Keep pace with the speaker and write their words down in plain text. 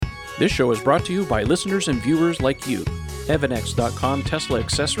This show is brought to you by listeners and viewers like you. EvanX.com Tesla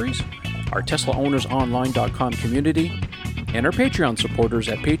accessories, our TeslaOwnersOnline.com community, and our Patreon supporters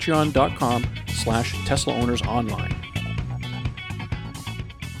at patreon.com/TeslaOwnersOnline.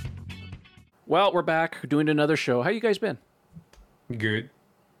 Well, we're back doing another show. How you guys been? Good.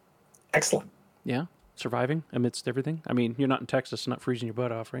 Excellent. Yeah? Surviving amidst everything? I mean, you're not in Texas, not freezing your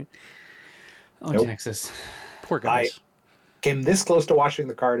butt off, right? Oh, Nope. Texas. Poor guys. Came this close to washing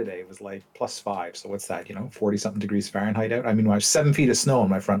the car today. It was like +5. So what's that, 40-something degrees Fahrenheit out? I mean, I have 7 feet of snow on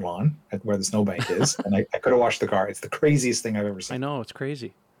my front lawn at where the snowbank is, and I could have washed the car. It's the craziest thing I've ever seen. I know, it's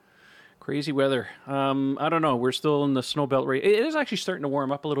crazy. Crazy weather. I don't know. We're still in the snow belt rate. It is actually starting to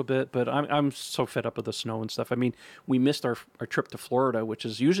warm up a little bit, but I'm so fed up with the snow and stuff. I mean, we missed our trip to Florida, which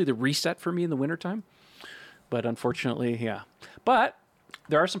is usually the reset for me in the wintertime. But unfortunately, yeah. But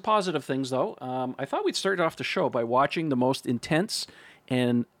there are some positive things, though. I thought we'd start off the show by watching the most intense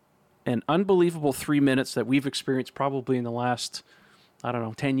and unbelievable 3 minutes that we've experienced probably in the last,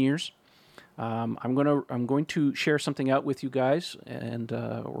 10 years. I'm going to share something out with you guys, and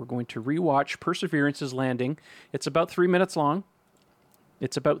we're going to rewatch Perseverance's landing. It's about 3 minutes long. We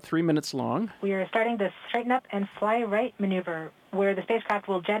are starting the straighten up and fly right maneuver, where the spacecraft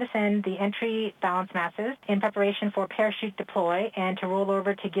will jettison the entry balance masses in preparation for parachute deploy and to roll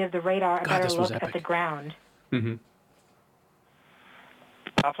over to give the radar a better look at the ground. Mm-hmm.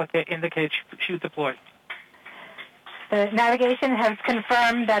 Applicant indicates chute deployed. The navigation has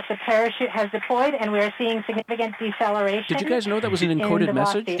confirmed that the parachute has deployed, and we are seeing significant deceleration. Did you guys know that was an encoded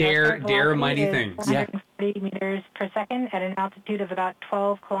message? Dare mighty things. 140 meters per second at an altitude of about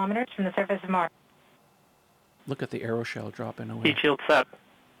 12 kilometers from the surface of Mars. Look at the aeroshell dropping away. Heat shield set.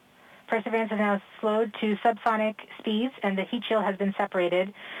 Perseverance is now slowed to subsonic speeds, and the heat shield has been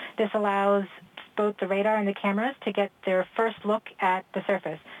separated. This allows both the radar and the cameras to get their first look at the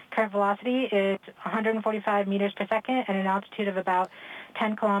surface. Current velocity is 145 meters per second at an altitude of about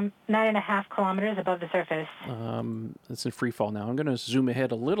 9.5 kilometers above the surface. It's in free fall now. I'm going to zoom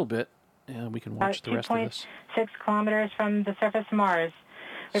ahead a little bit, and we can watch the rest of this. 2.6 kilometers from the surface of Mars.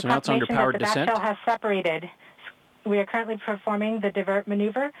 So now it's under powered descent. The backshell has separated. We are currently performing the divert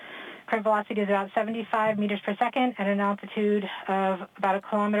maneuver. Current velocity is about 75 meters per second at an altitude of about a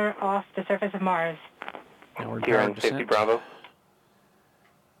kilometer off the surface of Mars. Now we're in Here powered on Safety descent. Bravo.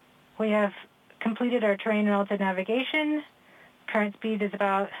 We have completed our terrain relative navigation. Current speed is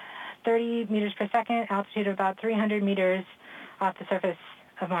about 30 meters per second, altitude of about 300 meters off the surface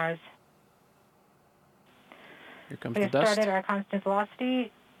of Mars. Here comes We the have dust. started our constant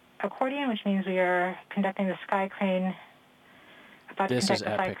velocity accordion, which means we are conducting the sky crane, This is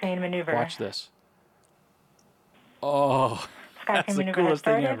sky epic. crane maneuver. Watch this. Oh, Sky that's crane the maneuver has coolest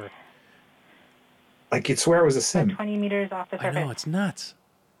thing started. ever. Like, you'd swear it was a About sim. 20 meters off the I surface. know, it's nuts.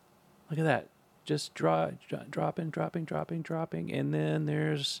 Look at that. Just dropping, and then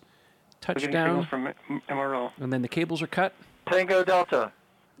there's We're getting touchdown, signals from MRO. and then the cables are cut, Tango Delta.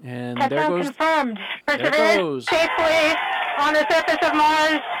 and there Touchdown goes. confirmed. There it Perseverance goes. safely on the surface of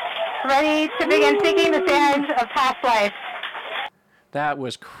Mars, ready to begin seeking the sands of past life. That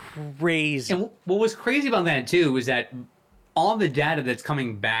was crazy. And what was crazy about that, too, is that all the data that's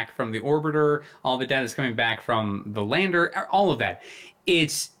coming back from the orbiter, all the data that's coming back from the lander, all of that,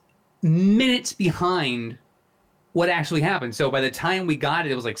 it's minutes behind what actually happened. So by the time we got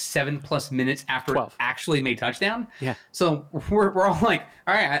it, it was like 7+ minutes after 12. it actually made touchdown. Yeah. So we're all like,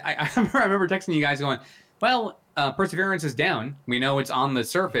 all right, I remember texting you guys going, well, Perseverance is down. We know it's on the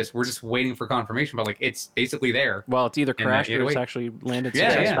surface. We're just waiting for confirmation, but like it's basically there. Well, it's either And, crashed yeah, or it's wait. actually landed Yeah,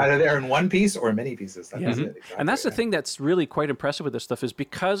 successfully. It's either there in one piece or many pieces. That's it. Exactly, And that's the yeah. thing that's really quite impressive with this stuff is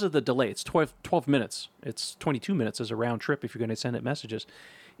because of the delay. It's 12 minutes. It's 22 minutes as a round trip if you're going to send it messages.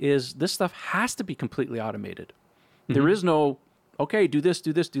 Is this stuff has to be completely automated. There is no, okay, do this.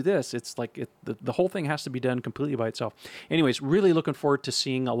 It's like the whole thing has to be done completely by itself. Anyways, really looking forward to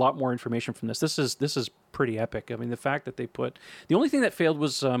seeing a lot more information from this. This is pretty epic. I mean, the fact that they put the only thing that failed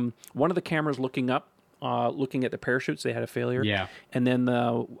was one of the cameras looking up, looking at the parachutes. They had a failure. Yeah. And then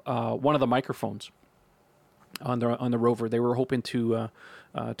one of the microphones on the rover. They were hoping to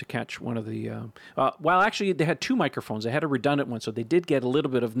catch one of the. Well, actually, they had two microphones. They had a redundant one, so they did get a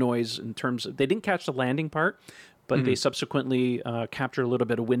little bit of noise in terms of. They didn't catch the landing part, but they subsequently captured a little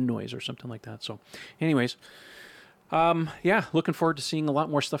bit of wind noise or something like that. So, anyways, yeah, looking forward to seeing a lot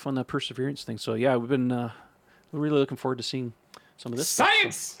more stuff on the Perseverance thing. So, yeah, we've been we're really looking forward to seeing some of this stuff.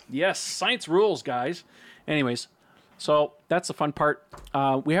 Science! Yes, science rules, guys. Anyways, so that's the fun part.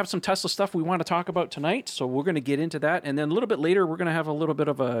 We have some Tesla stuff we want to talk about tonight, so we're going to get into that. And then a little bit later, we're going to have a little bit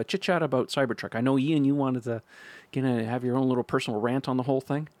of a chit-chat about Cybertruck. I know, Ian, you wanted to have your own little personal rant on the whole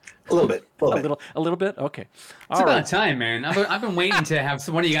thing. A little bit. A little bit? Okay. It's about time, man. I've been waiting to have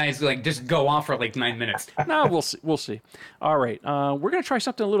one of you guys like just go off for like 9 minutes. No, we'll see. We'll see. All right. We're going to try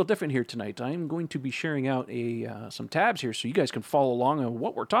something a little different here tonight. I'm going to be sharing out some tabs here so you guys can follow along on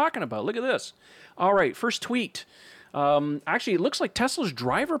what we're talking about. Look at this. All right. First tweet. Actually, it looks like Tesla's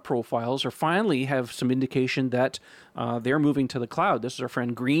driver profiles are finally have some indication that they're moving to the cloud. This is our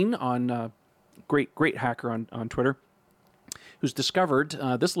friend Green on great hacker on Twitter, who's discovered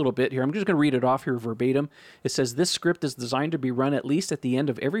this little bit here. I'm just going to read it off here verbatim. It says, this script is designed to be run at least at the end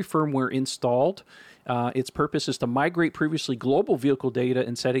of every firmware installed. Its purpose is to migrate previously global vehicle data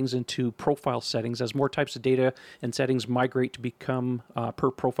and settings into profile settings. As more types of data and settings migrate to become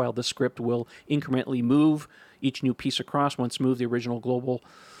per profile, the script will incrementally move each new piece across. Once moved, the original global,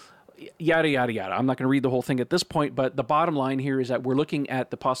 yada, yada, yada. I'm not going to read the whole thing at this point, but the bottom line here is that we're looking at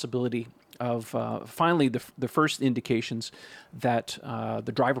the possibility of finally the first indications that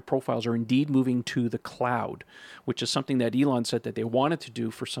the driver profiles are indeed moving to the cloud, which is something that Elon said that they wanted to do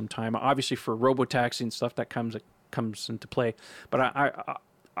for some time. Obviously, for robotaxi and stuff, that comes into play. But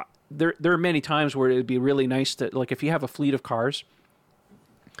there are many times where it'd be really nice to, like, if you have a fleet of cars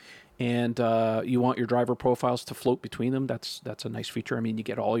and you want your driver profiles to float between them, that's a nice feature. I mean, you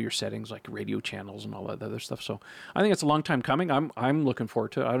get all your settings like radio channels and all that other stuff. So I think it's a long time coming. I'm looking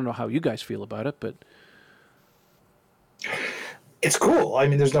forward to it. I don't know how you guys feel about it, but it's cool. I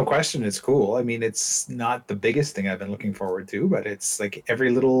mean, there's no question it's cool. I mean, it's not the biggest thing I've been looking forward to, but it's like every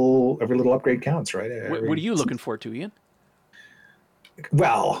little upgrade counts, right? What are you looking forward to, Ian?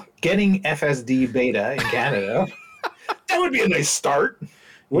 Well, getting FSD beta in Canada, that would be a nice start.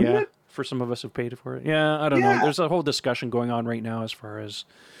 Wouldn't it? For some of us who've paid for it. Yeah, I don't know. There's a whole discussion going on right now as far as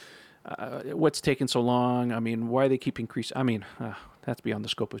what's taking so long. I mean, why they keep increasing. I mean, that's beyond the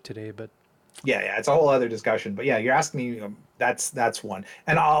scope of today, but yeah, it's a whole other discussion. But yeah, you're asking me. That's one,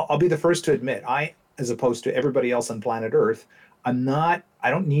 and I'll be the first to admit, as opposed to everybody else on planet Earth, I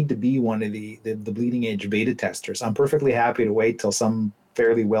don't need to be one of the bleeding edge beta testers. I'm perfectly happy to wait till some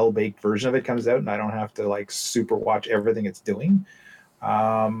fairly well baked version of it comes out, and I don't have to like super watch everything it's doing.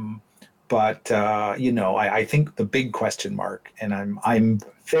 But I think the big question mark, and I'm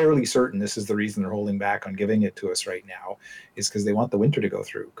fairly certain this is the reason they're holding back on giving it to us right now, is because they want the winter to go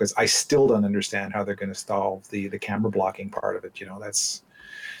through. Because I still don't understand how they're going to solve the camera blocking part of it.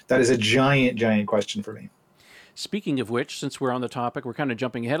 That is a giant question for me. Speaking of which, since we're on the topic, we're kind of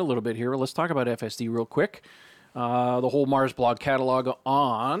jumping ahead a little bit here. Let's talk about FSD real quick. The whole Mars blog catalog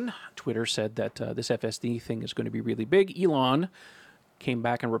on Twitter said that this FSD thing is going to be really big. Elon came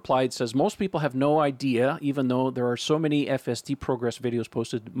back and replied, says, most people have no idea, even though there are so many FSD progress videos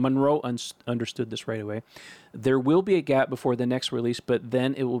posted. Munro understood this right away. There will be a gap before the next release, but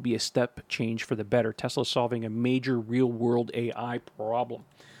then it will be a step change for the better. Tesla is solving a major real-world AI problem.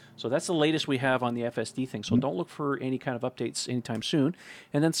 So that's the latest we have on the FSD thing. So don't look for any kind of updates anytime soon.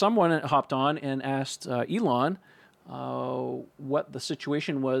 And then someone hopped on and asked Elon what the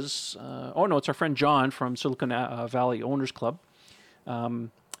situation was. It's our friend John from Silicon Valley Owners Club.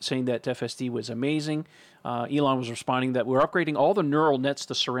 Saying that FSD was amazing. Elon was responding that we're upgrading all the neural nets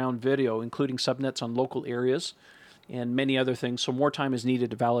to surround video, including subnets on local areas and many other things. So more time is needed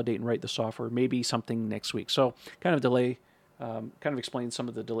to validate and write the software, maybe something next week. So kind of delay, kind of explain some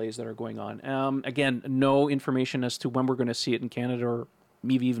of the delays that are going on. Again, no information as to when we're going to see it in Canada or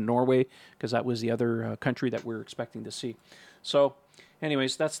maybe even Norway, because that was the other country that we're expecting to see. So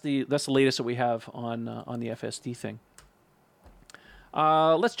anyways, that's the latest that we have on the FSD thing.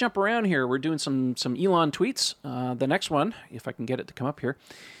 Let's jump around here. We're doing some Elon tweets. The next one, if I can get it to come up here.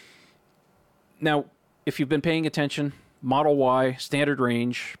 Now, if you've been paying attention, Model Y standard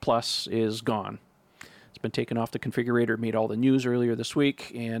range plus is gone. It's been taken off the configurator. It made all the news earlier this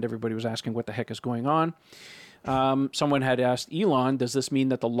week, and everybody was asking what the heck is going on. Someone had asked Elon, does this mean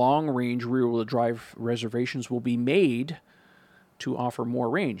that the long-range rear-wheel drive reservations will be made to offer more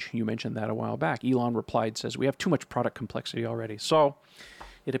range? You mentioned that a while back. Elon replied, says, we have too much product complexity already. So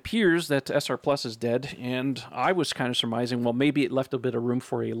it appears that SR Plus is dead, and I was kind of surmising, well, maybe it left a bit of room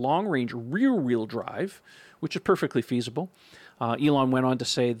for a long-range rear-wheel drive, which is perfectly feasible. Elon went on to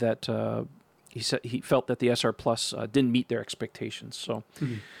say that he felt that the SR Plus didn't meet their expectations. So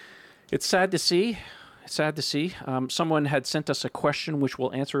it's sad to see. Someone had sent us a question, which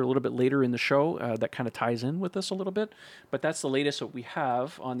we'll answer a little bit later in the show, that kind of ties in with this a little bit. But that's the latest that we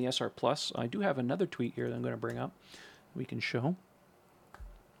have on the SR Plus. I do have another tweet here that I'm going to bring up. We can show.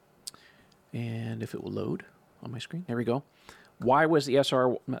 And if it will load. on my screen. There we go. Why was the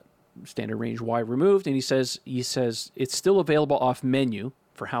SR standard range Y removed? And he says it's still available off menu.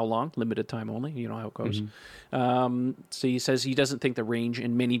 For how long? Limited time only. You know how it goes. So he says he doesn't think the range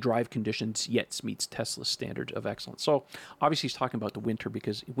in many drive conditions yet meets Tesla's standard of excellence. So obviously he's talking about the winter,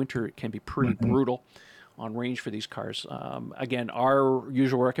 because winter can be pretty brutal on range for these cars. Again, our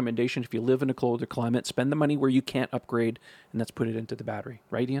usual recommendation, if you live in a colder climate, spend the money where you can't upgrade, and let's put it into the battery.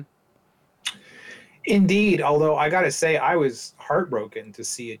 Right, Ian? Indeed, although I got to say, I was heartbroken to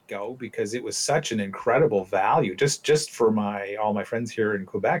see it go, because it was such an incredible value, just for all my friends here in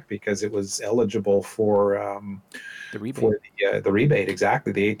Quebec, because it was eligible for the rebate. The rebate,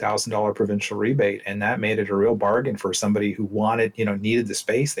 exactly, the $8,000 provincial rebate, and that made it a real bargain for somebody who needed the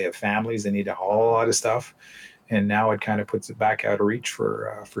space. They have families, they need a whole lot of stuff, and now it kind of puts it back out of reach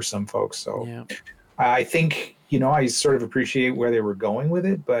for some folks. So yeah. I think, I sort of appreciate where they were going with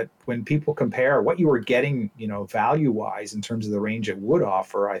it, but when people compare what you were getting, value-wise in terms of the range it would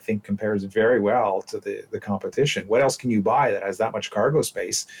offer, I think compares very well to the competition. What else can you buy that has that much cargo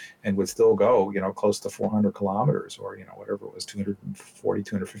space and would still go, close to 400 kilometers or, whatever it was, 240,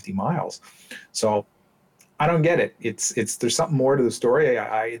 250 miles. So I don't get it. There's something more to the story.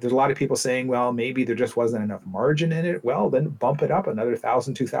 There's a lot of people saying, well, maybe there just wasn't enough margin in it. Well, then bump it up another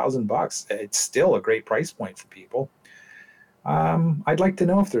 $1,000, $2,000. It's still a great price point for people. I'd like to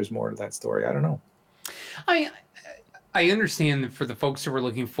know if there's more to that story. I don't know. I understand for the folks who are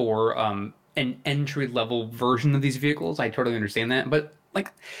looking for an entry level version of these vehicles. I totally understand that. But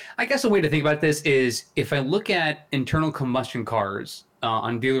I guess a way to think about this is, if I look at internal combustion cars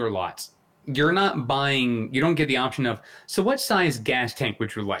on dealer lots, you don't get the option of, so what size gas tank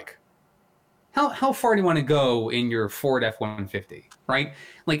would you like? How far do you want to go in your Ford F-150, right?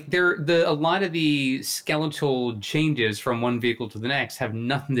 A lot of the skeletal changes from one vehicle to the next have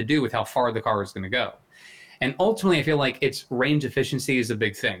nothing to do with how far the car is going to go. And ultimately, I feel like its range efficiency is a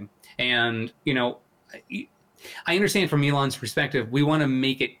big thing. And, I understand from Elon's perspective, we want to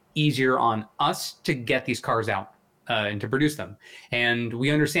make it easier on us to get these cars out. And to produce them. And we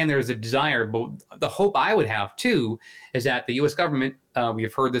understand there's a desire, but the hope I would have too is that the U.S. government, we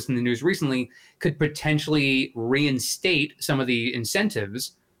have heard this in the news recently, could potentially reinstate some of the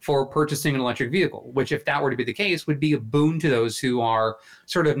incentives for purchasing an electric vehicle, which, if that were to be the case, would be a boon to those who are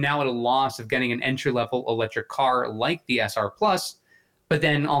sort of now at a loss of getting an entry-level electric car like the SR Plus, but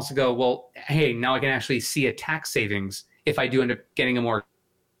then also go, well, hey, now I can actually see a tax savings if I do end up getting a more.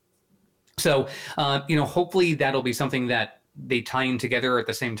 So, hopefully that'll be something that they tie in together at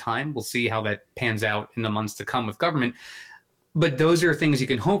the same time. We'll see how that pans out in the months to come with government. But those are things you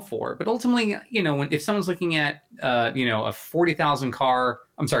can hope for. But ultimately, if someone's looking at, a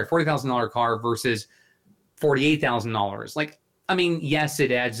 $40,000 car versus $48,000, yes,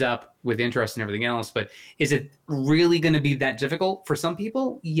 it adds up with interest and everything else, but is it really going to be that difficult for some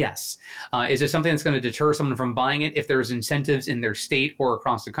people? Yes. Is it something that's going to deter someone from buying it if there's incentives in their state or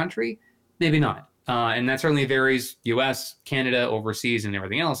across the country? Maybe not. And that certainly varies, US, Canada, overseas, and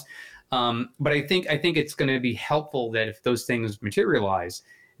everything else. But I think it's going to be helpful that if those things materialize,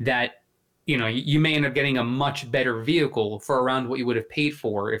 that, you may end up getting a much better vehicle for around what you would have paid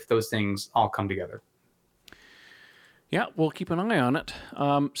for if those things all come together. Yeah, we'll keep an eye on it.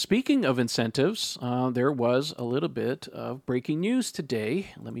 Speaking of incentives, there was a little bit of breaking news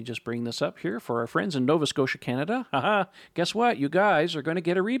today. Let me just bring this up here for our friends in Nova Scotia, Canada. Guess what? You guys are going to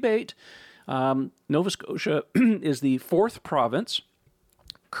get a rebate. Nova Scotia is the fourth province.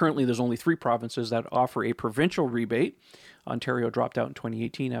 Currently, there's only 3 provinces that offer a provincial rebate. Ontario dropped out in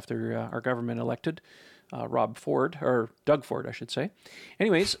 2018 after our government elected Doug Ford, I should say.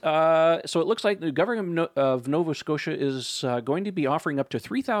 Anyways, so it looks like the government of Nova Scotia is going to be offering up to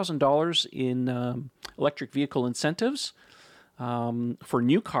 $3,000 in electric vehicle incentives for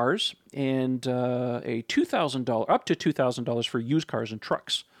new cars, and up to $2,000 for used cars and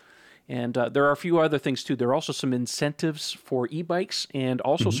trucks. And there are a few other things, too. There are also some incentives for e-bikes and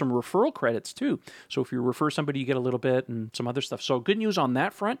also some referral credits, too. So if you refer somebody, you get a little bit and some other stuff. So good news on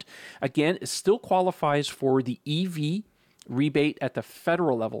that front. Again, it still qualifies for the EV rebate at the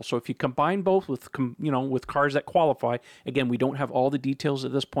federal level. So if you combine both with cars that qualify, again, we don't have all the details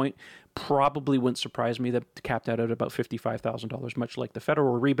at this point. Probably wouldn't surprise me that capped out at about $55,000, much like the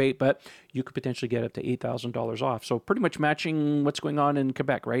federal rebate, but you could potentially get up to $8,000 off. So pretty much matching what's going on in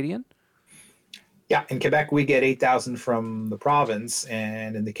Quebec, right, Ian? Yeah, in Quebec, we get 8,000 from the province,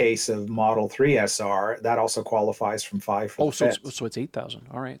 and in the case of Model 3 SR, that also qualifies from 5 for the so feds. it's 8,000.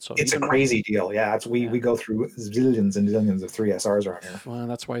 All right, so It's a even more. crazy deal. Yeah, we go through zillions and zillions of 3 SRs around here. Well,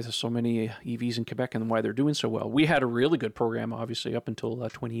 that's why there's so many EVs in Quebec and why they're doing so well. We had a really good program, obviously, up until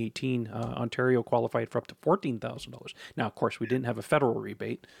 2018. Ontario qualified for up to $14,000. Now, of course, we didn't have a federal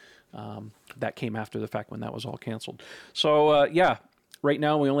rebate. That came after the fact when that was all canceled. So, yeah, right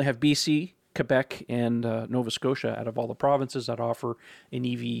now we only have BC, Quebec, and Nova Scotia out of all the provinces that offer an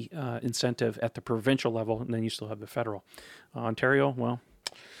EV incentive at the provincial level, and then you still have the federal. Ontario, well,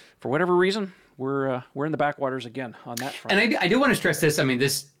 for whatever reason, we're in the backwaters again on that front. And I do want to stress this. I mean,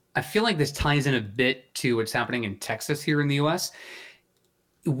 I feel like this ties in a bit to what's happening in Texas here in the U.S.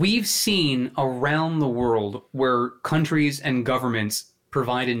 We've seen around the world where countries and governments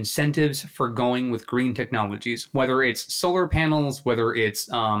provide incentives for going with green technologies, whether it's solar panels, whether it's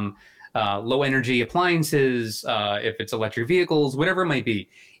low energy appliances, if it's electric vehicles, whatever it might be.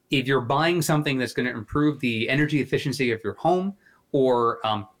 If you're buying something that's going to improve the energy efficiency of your home, or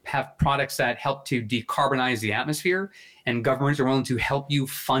have products that help to decarbonize the atmosphere, and governments are willing to help you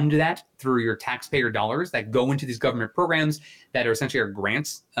fund that through your taxpayer dollars that go into these government programs that are essentially our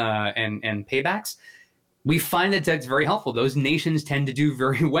grants and paybacks, we find that that's very helpful. Those nations tend to do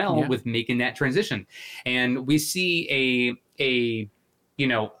very well with making that transition. And we see a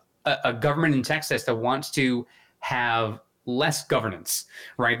government in Texas that wants to have less governance,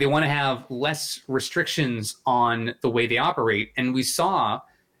 right? They want to have less restrictions on the way they operate. And we saw,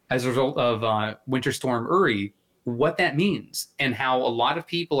 as a result of Winter Storm Uri, what that means and how a lot of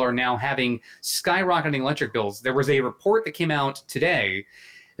people are now having skyrocketing electric bills. There was a report that came out today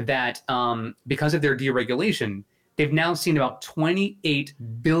that because of their deregulation, they've now seen about $28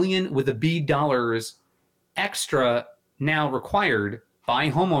 billion with a B dollars extra now required by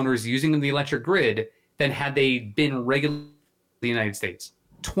homeowners using the electric grid than had they been regulated in the United States.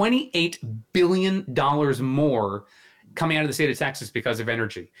 $28 billion more coming out of the state of Texas because of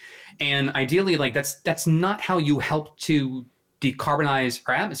energy. And ideally, like that's not how you help to decarbonize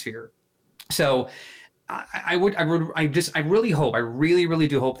our atmosphere. So I really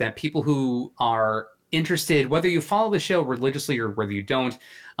do hope that people who are interested, whether you follow the show religiously or whether you don't,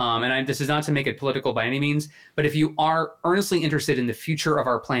 this is not to make it political by any means, but if you are earnestly interested in the future of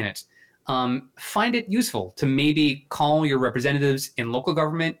our planet, find it useful to maybe call your representatives in local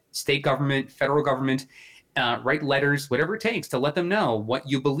government, state government, federal government, write letters, whatever it takes to let them know what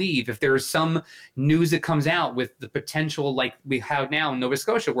you believe. If there's some news that comes out with the potential, like we have now in Nova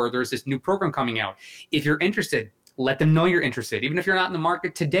Scotia, where there's this new program coming out, if you're interested, let them know you're interested. Even if you're not in the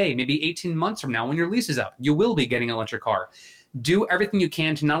market today, maybe 18 months from now when your lease is up, you will be getting an electric car. Do everything you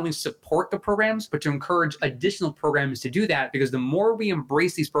can to not only support the programs, but to encourage additional programs to do that, because the more we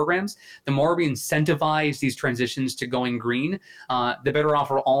embrace these programs, the more we incentivize these transitions to going green, the better off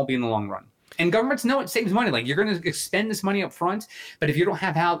we'll all be in the long run. And governments know it saves money. Like, you're going to expend this money up front, but if you don't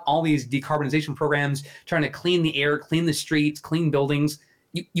have all these decarbonization programs trying to clean the air, clean the streets, clean buildings,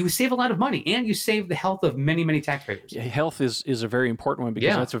 you save a lot of money, and you save the health of many, many taxpayers. Yeah, health is a very important one,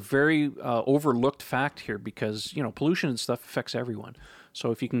 because that's a very overlooked fact here, because, pollution and stuff affects everyone.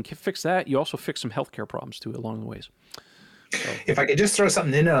 So if you can fix that, you also fix some healthcare problems too along the ways. So. If I could just throw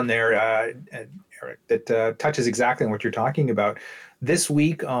something in on there, Eric, that touches exactly on what you're talking about. This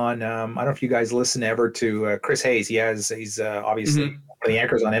week on, I don't know if you guys listen ever to Chris Hayes. He's obviously one of the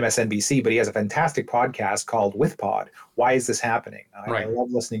anchors on MSNBC, but he has a fantastic podcast called With Pod. Why is this happening? I love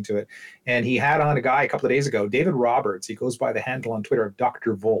listening to it. And he had on a guy a couple of days ago, David Roberts. He goes by the handle on Twitter of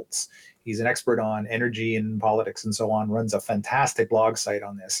Dr. Volts. He's an expert on energy and politics and so on, runs a fantastic blog site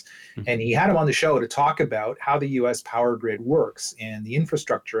on this. And he had him on the show to talk about how the U.S. power grid works and the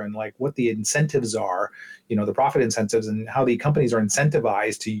infrastructure and like what the incentives are, the profit incentives, and how the companies are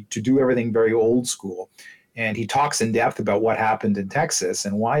incentivized to do everything very old school. And he talks in depth about what happened in Texas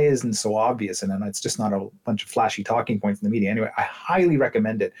and why it isn't so obvious. And then it's just not a bunch of flashy talking points in the media. Anyway, I highly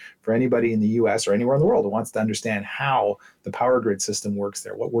recommend it for anybody in the U.S. or anywhere in the world who wants to understand how the power grid system works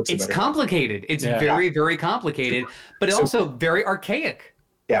there, what works about it. It's complicated. It's very, very complicated, but it's also very archaic.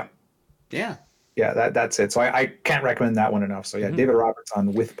 Yeah. Yeah. Yeah, that's it. So I can't recommend that one enough. So yeah, David Roberts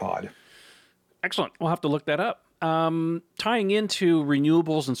on With Pod. Excellent. We'll have to look that up. Tying into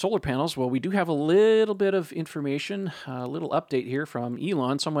renewables and solar panels, well, we do have a little bit of information, a little update here from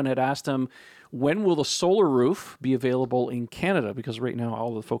Elon. Someone had asked him, when will the solar roof be available in Canada? Because right now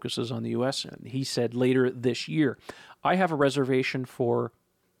all the focus is on the U.S., and he said later this year. I have a reservation for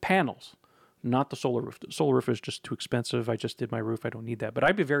panels, not the solar roof. The solar roof is just too expensive. I just did my roof. I don't need that. But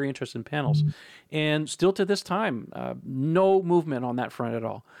I'd be very interested in panels. And still to this time, no movement on that front at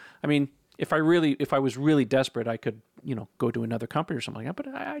all. I mean, if I was really desperate, I could, go to another company or something like that.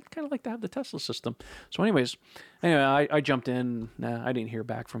 But I'd kind of like to have the Tesla system. So anyway, I jumped in. Nah, I didn't hear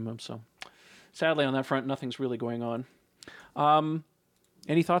back from them. So sadly on that front, nothing's really going on.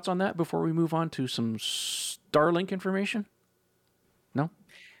 Any thoughts on that before we move on to some Starlink information? No?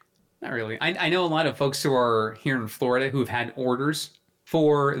 Not really. I know a lot of folks who are here in Florida who've had orders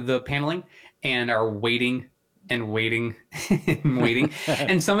for the paneling and are waiting and waiting and waiting.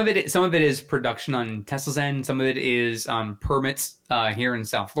 And some of it is production on Tesla's end. Some of it is permits here in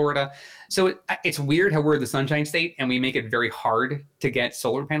South Florida. So it's weird how we're the Sunshine State and we make it very hard to get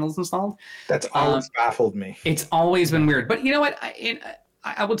solar panels installed. That's always baffled me. It's always been weird. But you know what?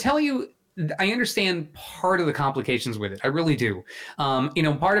 I will tell you, I understand part of the complications with it. I really do.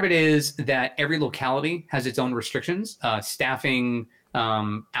 Part of it is that every locality has its own restrictions, staffing,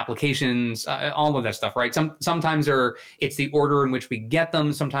 applications, all of that stuff, right? Sometimes it's the order in which we get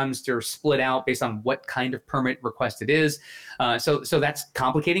them. Sometimes they're split out based on what kind of permit request it is. So that's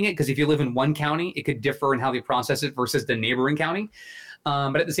complicating it, because if you live in one county, it could differ in how they process it versus the neighboring county.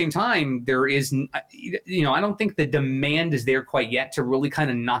 But at the same time, there is, I don't think the demand is there quite yet to really kind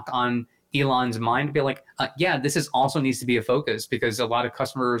of knock on Elon's mind to be like, this also needs to be a focus, because a lot of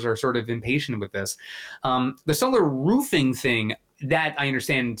customers are sort of impatient with this. The solar roofing thing, that I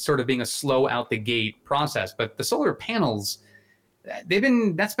understand sort of being a slow out the gate process, but the solar panels,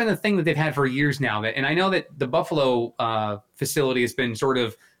 that's been a thing that they've had for years now. And I know that the Buffalo facility has been sort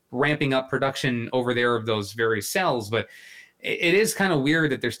of ramping up production over there of those various cells, but it is kind of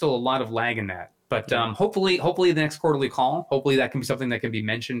weird that there's still a lot of lag in that. But hopefully the next quarterly call, hopefully that can be something that can be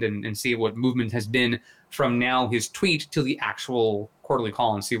mentioned and see what movement has been from now his tweet to the actual quarterly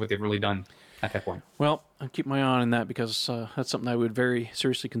call and see what they've really done at that point. Well, I'll keep my eye on that, because that's something I would very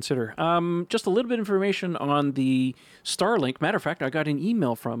seriously consider. Just a little bit of information on the Starlink. Matter of fact, I got an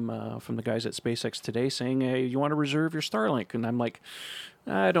email from the guys at SpaceX today saying, hey, you want to reserve your Starlink? And I'm like,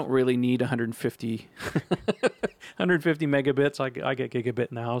 I don't really need 150 megabits. I get gigabit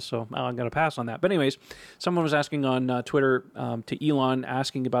in the house, so I'm going to pass on that. But anyways, someone was asking on Twitter to Elon,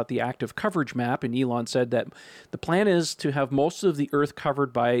 asking about the active coverage map, and Elon said that the plan is to have most of the Earth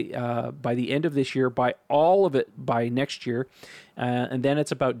covered by the end of this year, by all of it by next year, and then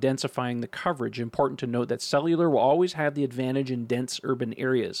it's about densifying the coverage. Important to note that cellular will always have the advantage in dense urban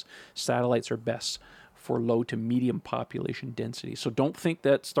areas. Satellites are best for low to medium population density. So don't think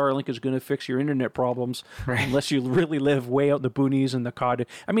that Starlink is going to fix your internet problems, right, unless you really live way out in the boonies and the cottage.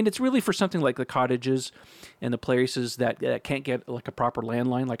 I mean, it's really for something like the cottages and the places that can't get like a proper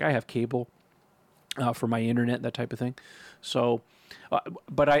landline. Like I have cable for my internet, that type of thing. So,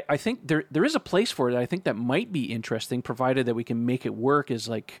 but I think there is a place for it. I think that might be interesting, provided that we can make it work, is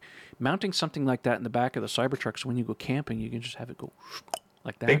like mounting something like that in the back of the Cybertruck, so when you go camping, you can just have it go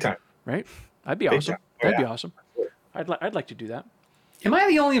like that. Big time. Right? That'd be awesome. That'd be awesome. I'd like to do that. Am I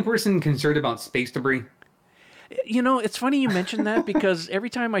the only person concerned about space debris? It's funny you mentioned that, because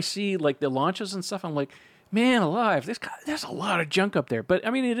every time I see like the launches and stuff, I'm like, man alive, there's a lot of junk up there. But I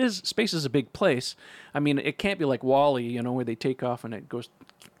mean, space is a big place. I mean, it can't be like WALL-E, where they take off and it goes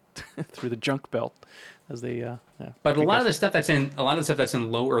through the junk belt as they. But a lot of the stuff that's in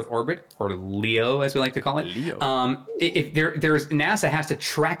low Earth orbit, or LEO as we like to call it. LEO. If there's NASA has to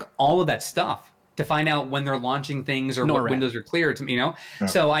track all of that stuff to find out when they're launching things or what windows are cleared. Yeah.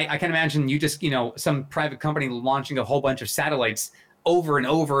 So I can imagine you just some private company launching a whole bunch of satellites over and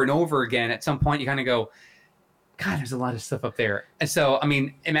over and over again. At some point, you kind of go, God, there's a lot of stuff up there. And so, I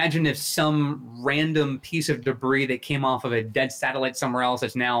mean, imagine if some random piece of debris that came off of a dead satellite somewhere else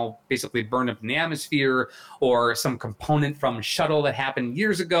that's now basically burned up in the atmosphere, or some component from a shuttle that happened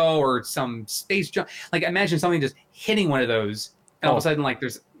years ago, or some space junk. Like, imagine something just hitting one of those, and all of a sudden,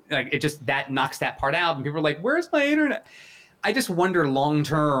 it just that knocks that part out, and people are like, "Where's my internet?" I just wonder long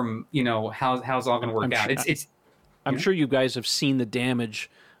term, how's it all going to work out. I'm sure you guys have seen the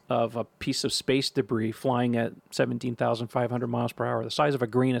damage of a piece of space debris flying at 17,500 miles per hour, the size of a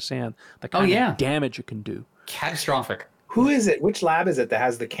grain of sand, the kind of damage it can do. Catastrophic. Who is it? Which lab is it that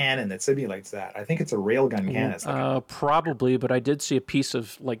has the cannon that simulates that? I think it's a railgun cannon. Probably, but I did see a piece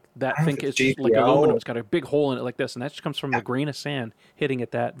of like that. I think it's just like aluminum. It's got a big hole in it like this, and that just comes from a grain of sand hitting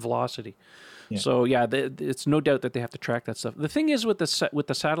at that velocity. Yeah. So it's no doubt that they have to track that stuff. The thing is with the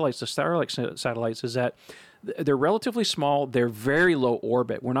satellites, the Starlink satellites, is that they're relatively small. They're very low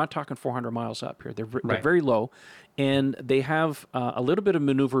orbit. We're not talking 400 miles up here. They're very low, and they have a little bit of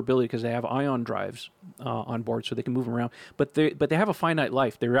maneuverability because they have ion drives on board, so they can move them around. But they have a finite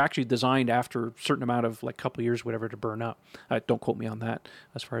life. They're actually designed after a certain amount of like couple years, whatever, to burn up. Don't quote me on that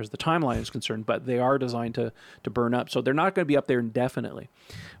as far as the timeline is concerned, but they are designed to burn up. So they're not going to be up there indefinitely.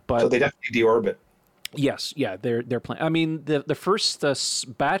 But so they definitely deorbit. Yes, yeah, they're planning. I mean, the first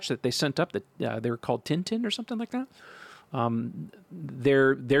batch that they sent up, that they were called Tintin or something like that.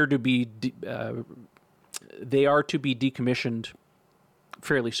 They're to be they are to be decommissioned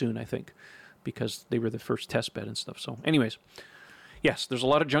fairly soon, I think, because they were the first test bed and stuff. So, anyways, yes, there's a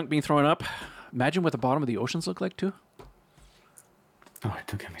lot of junk being thrown up. Imagine what the bottom of the oceans look like too. Oh,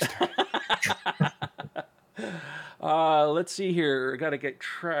 don't get me started. Let's see here. I got to get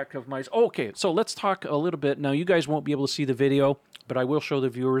track of my... Okay, so let's talk a little bit. Now, you guys won't be able to see the video, but I will show the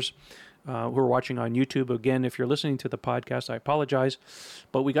viewers who are watching on YouTube. Again, if you're listening to the podcast, I apologize.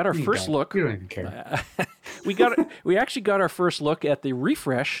 But we got our first look. You don't even care. We actually got our first look at the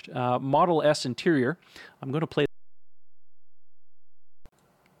refreshed Model S interior. I'm going to play...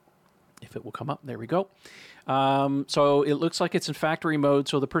 If it will come up. There we go. So it looks like it's in factory mode.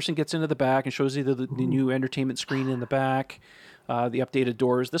 So the person gets into the back and shows you the new entertainment screen in the back, the updated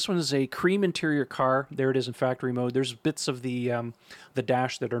doors. This one is a cream interior car. There it is in factory mode. There's bits of the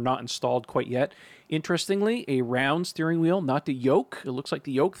dash that are not installed quite yet. Interestingly, a round steering wheel, not the yoke. It looks like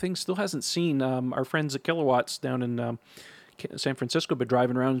the yoke thing still hasn't seen. Our friends at Kilowatts down in San Francisco been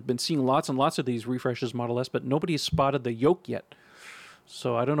driving around, been seeing lots and lots of these refreshes Model S, but nobody has spotted the yoke yet.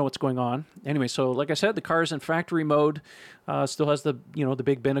 So I don't know what's going on. Anyway, so like I said, the car is in factory mode. Still has the the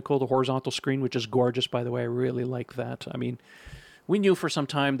big binnacle, the horizontal screen, which is gorgeous, by the way. I really like that. I mean, we knew for some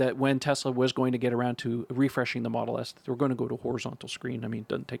time that when Tesla was going to get around to refreshing the Model S, they were going to go to horizontal screen. I mean, it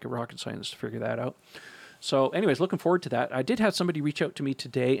doesn't take a rocket scientist to figure that out. So anyways, looking forward to that. I did have somebody reach out to me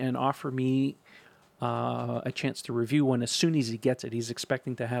today and offer me a chance to review one as soon as he gets it. He's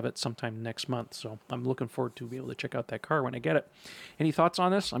expecting to have it sometime next month, so I'm looking forward to be able to check out that car when I get it. Any thoughts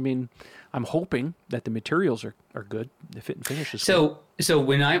on this? I mean, I'm hoping that the materials are good. The fit and finish is good. So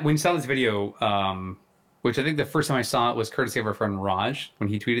when I saw this video, which I think the first time I saw it was courtesy of our friend Raj when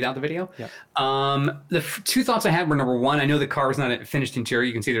he tweeted out the video. Yep. The two thoughts I had were, number one, I know the car is not a finished interior.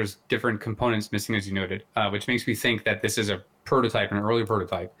 You can see there's different components missing, as you noted, which makes me think that this is a prototype, an early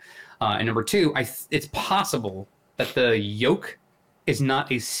prototype. And number two, it's possible that the yoke is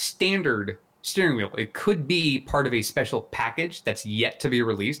not a standard steering wheel. It could be part of a special package that's yet to be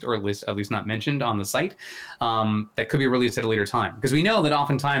released, or at least not mentioned on the site, that could be released at a later time. Because we know that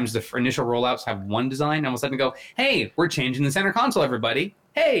oftentimes the initial rollouts have one design, and all of a sudden go, hey, we're changing the center console, everybody.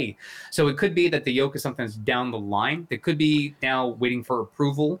 Hey! So it could be that the yoke is something that's down the line. That could be now waiting for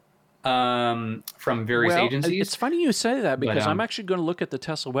approval from various agencies. It's funny you say that, because I'm actually going to look at the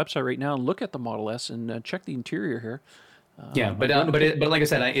Tesla website right now and look at the Model S and check the interior here. But like I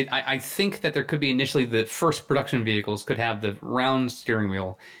said, I think that there could be initially the first production vehicles could have the round steering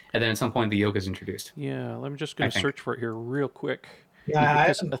wheel, and then at some point the yoke is introduced. Yeah, I'm just going to search for it here real quick. Yeah,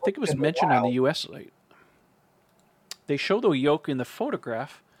 I think it was mentioned on the U.S. site. They show the yoke in the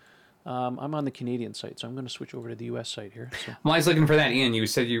photograph. I'm on the Canadian site, so I'm going to switch over to the U.S. site here. So. While I was looking for that, Ian, you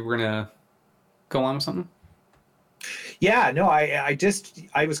said you were going to go on with something? Yeah, no, I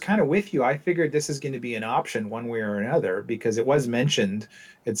was kind of with you. I figured this is going to be an option one way or another, because it was mentioned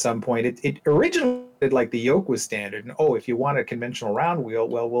at some point. It originally, like, the yoke was standard, and if you want a conventional round wheel,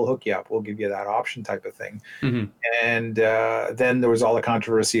 well, we'll hook you up. We'll give you that option type of thing. Mm-hmm. And then there was all the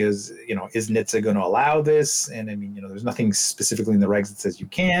controversy is NHTSA going to allow this? And I mean, there's nothing specifically in the regs that says you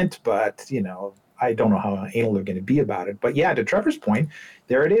can't, but I don't know how anal they're going to be about it. But yeah, to Trevor's point,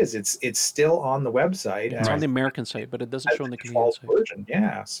 there it is. It's still on the website. It's on the American site, but it doesn't show on the Canadian site. Version.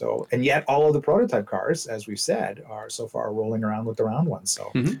 Yeah. So, and yet all of the prototype cars, as we've said, are so far rolling around with the round ones.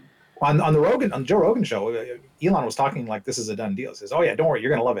 So on the Joe Rogan show, Elon was talking like this is a done deal. He says, "Oh yeah, don't worry,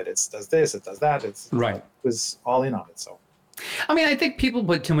 you're going to love it. It does this, it does that." It's right. It was all in on it. So, I mean, I think people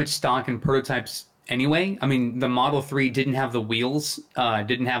put too much stock in prototypes anyway. I mean, the Model 3 didn't have the wheels,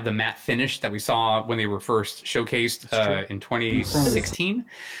 didn't have the matte finish that we saw when they were first showcased in 2016.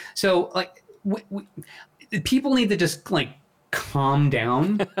 So, like, people need to just, like, calm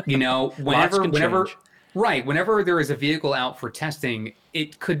down, whenever there is a vehicle out for testing,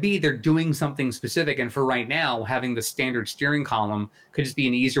 it could be they're doing something specific. And for right now, having the standard steering column could just be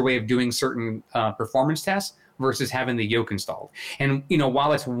an easier way of doing certain performance tests versus having the yoke installed. And,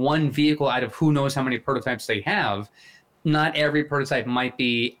 while it's one vehicle out of who knows how many prototypes they have, not every prototype might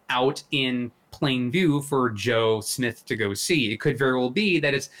be out in plain view for Joe Smith to go see. It could very well be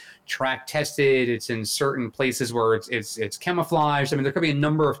that it's track tested. It's in certain places where it's camouflaged. I mean, there could be a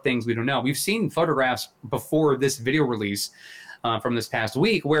number of things we don't know. We've seen photographs before this video release from this past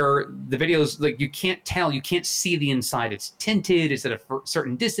week where the videos, like, you can't tell, you can't see the inside. It's tinted, it's at a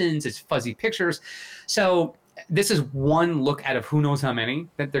certain distance, it's fuzzy pictures. So this is one look out of who knows how many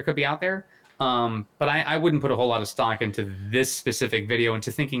that there could be out there. But I wouldn't put a whole lot of stock into this specific video,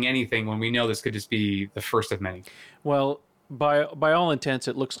 into thinking anything when we know this could just be the first of many. Well, by all intents,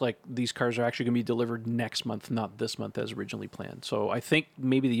 it looks like these cars are actually going to be delivered next month, not this month as originally planned. So I think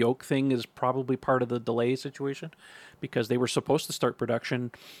maybe the yoke thing is probably part of the delay situation, because they were supposed to start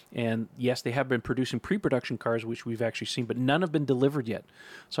production, and yes, they have been producing pre-production cars, which we've actually seen, but none have been delivered yet.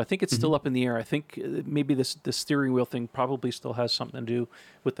 So I think it's still up in the air. I think maybe this steering wheel thing probably still has something to do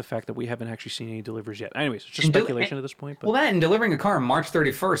with the fact that we haven't actually seen any deliveries yet. Anyways, it's just speculation at this point. But. Well, that and delivering a car on March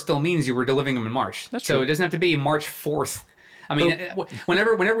 31st still means you were delivering them in March. That's so true. It doesn't have to be March 4th. I mean,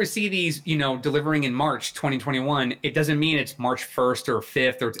 whenever we see these, delivering in March 2021, it doesn't mean it's March 1st or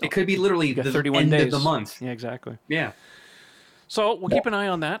 5th, or it could be literally the 31 end days of the month. Yeah, exactly. Yeah. So we'll keep an eye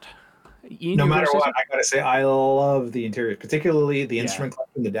on that. Ian, no matter what, I gotta say, I love the interior, particularly the instrument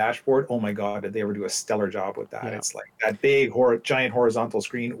cluster and the dashboard. Oh my God, did they ever do a stellar job with that? Yeah. It's like that big, giant horizontal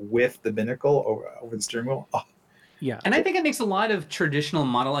screen with the binnacle over the steering wheel. Oh. Yeah. And I think it makes a lot of traditional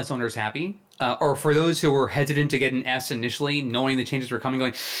Model S owners happy. Or for those who were hesitant to get an S initially, knowing the changes were coming,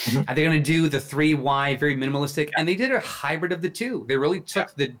 going, are they going to do the 3Y, very minimalistic? And they did a hybrid of the two. They really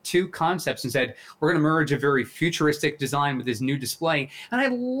took the two concepts and said, we're going to merge a very futuristic design with this new display. And I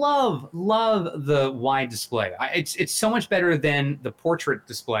love the wide display. It's so much better than the portrait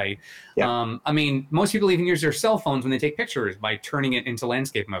display. Yeah. I mean, most people even use their cell phones when they take pictures by turning it into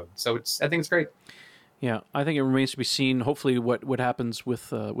landscape mode. So I think it's great. Yeah, I think it remains to be seen, hopefully, what happens with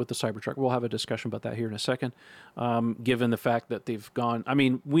the Cybertruck. We'll have a discussion about that here in a second, given the fact that they've gone... I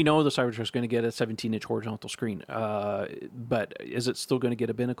mean, we know the Cybertruck's going to get a 17-inch horizontal screen, but is it still going to get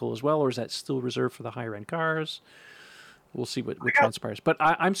a binnacle as well, or is that still reserved for the higher-end cars? We'll see what transpires. But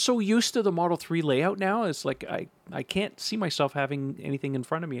I'm so used to the Model 3 layout now, it's like I can't see myself having anything in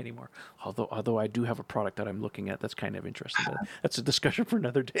front of me anymore. Although I do have a product that I'm looking at that's kind of interesting. That's a discussion for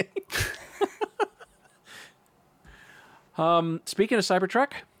another day. Speaking of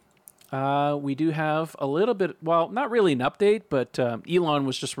Cybertruck, we do have a little bit, well, not really an update, but Elon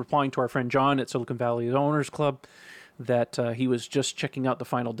was just replying to our friend John at Silicon Valley Owners Club that he was just checking out the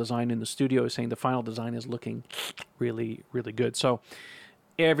final design in the studio, saying the final design is looking really, really good. So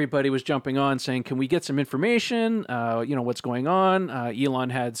everybody was jumping on saying, can we get some information? What's going on? Elon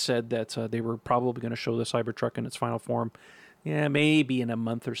had said that they were probably going to show the Cybertruck in its final form, maybe in a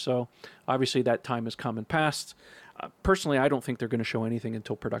month or so. Obviously, that time has come and passed. Personally, I don't think they're going to show anything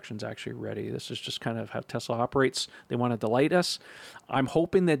until production's actually ready. This is just kind of how Tesla operates. They want to delight us. I'm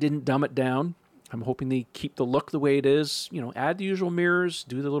hoping they didn't dumb it down. I'm hoping they keep the look the way it is. Add the usual mirrors,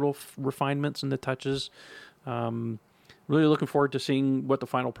 do the little refinements and the touches. Really looking forward to seeing what the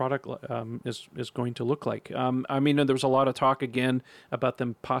final product is going to look like. I mean, there was a lot of talk again about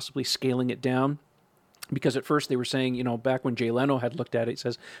them possibly scaling it down. Because at first they were saying, back when Jay Leno had looked at it, he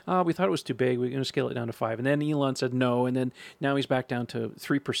says, we thought it was too big. We're going to scale it down to 5. And then Elon said no. And then now he's back down to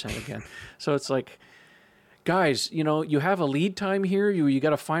 3% again. So it's like, guys, you have a lead time here. You got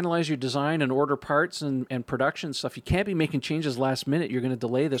to finalize your design and order parts and production stuff. You can't be making changes last minute. You're going to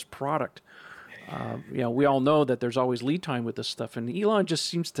delay this product. We all know that there's always lead time with this stuff. And Elon just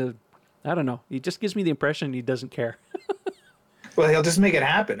seems to, I don't know. He just gives me the impression he doesn't care. Well, he'll just make it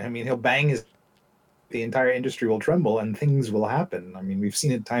happen. I mean, he'll bang the entire industry will tremble and things will happen. I mean, we've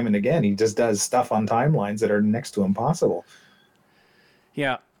seen it time and again. He just does stuff on timelines that are next to impossible.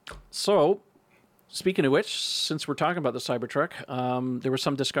 Yeah. So, speaking of which, since we're talking about the Cybertruck, there was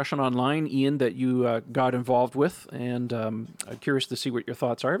some discussion online, Ian, that you got involved with, and I'm curious to see what your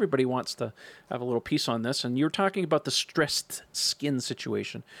thoughts are. Everybody wants to have a little piece on this, and you're talking about the stressed skin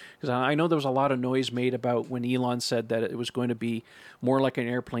situation, because I know there was a lot of noise made about when Elon said that it was going to be more like an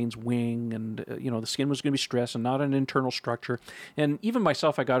airplane's wing, and the skin was going to be stressed and not an internal structure. And even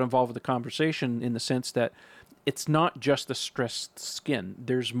myself, I got involved with the conversation in the sense that it's not just the stressed skin.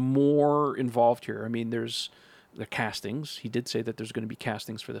 There's more involved here. I mean, there's the castings. He did say that there's going to be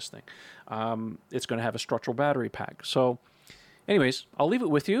castings for this thing. It's going to have a structural battery pack. So anyways, I'll leave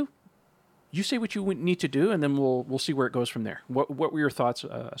it with you. You say what you need to do, and then we'll see where it goes from there. What were your thoughts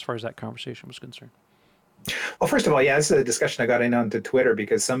as far as that conversation was concerned? Well, first of all, this is a discussion I got in onto Twitter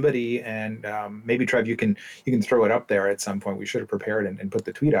because somebody, and maybe Trev, you can throw it up there at some point. We should have prepared and put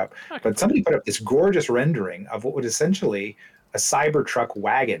the tweet up. Okay. But somebody put up this gorgeous rendering of what was essentially a Cybertruck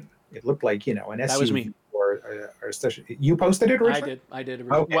wagon It looked like, you know, an SUV. That was me. Or you posted it originally? I did.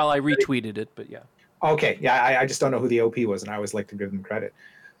 Okay. Well, I retweeted it, but yeah. Okay, yeah, I just don't know who the OP was, and I always like to give them credit.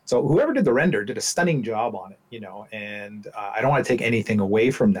 So whoever did the render did a stunning job on it, you know, and I don't want to take anything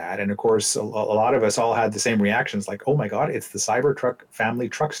away from that. And of course, a lot of us all had the same reactions, like, "Oh my God, it's the Cybertruck family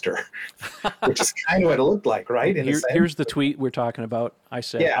truckster," which is kind of what it looked like, right? Here's the tweet we're talking about. I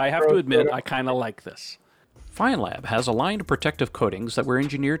said, I have to admit, I kind of like this. FineLab has a line of protective coatings that were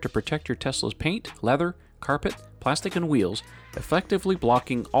engineered to protect your Tesla's paint, leather, carpet, plastic, and wheels, effectively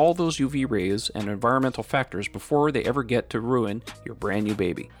blocking all those UV rays and environmental factors before they ever get to ruin your brand new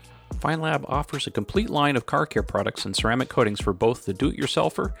baby. FineLab offers a complete line of car care products and ceramic coatings for both the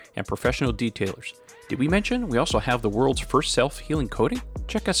do-it-yourselfer and professional detailers. Did we mention we also have the world's first self-healing coating?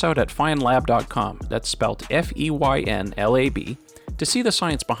 Check us out at finelab.com, that's spelled FEYNLAB, to see the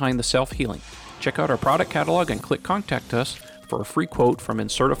science behind the self-healing. Check out our product catalog and click Contact Us for a free quote from a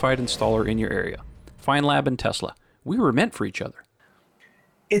certified installer in your area. FineLab and Tesla. We were meant for each other.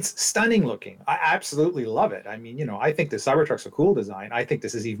 It's stunning looking. I absolutely love it. I mean, you know, I think the Cybertruck's a cool design. I think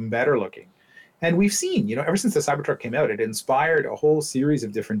this is even better looking. And we've seen, you know, ever since the Cybertruck came out, it inspired a whole series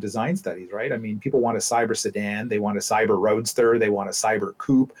of different design studies, right? I mean, people want a cyber sedan, they want a cyber roadster, they want a cyber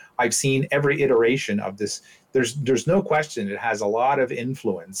coupe. I've seen every iteration of this. There's no question it has a lot of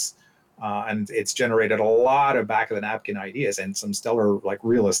influence, and it's generated a lot of back of the napkin ideas and some stellar, like,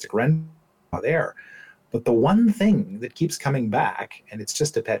 realistic rendering there. But the one thing that keeps coming back, and it's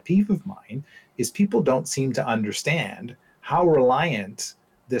just a pet peeve of mine, is people don't seem to understand how reliant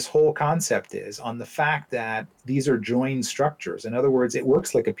this whole concept is on the fact that these are joined structures. In other words, it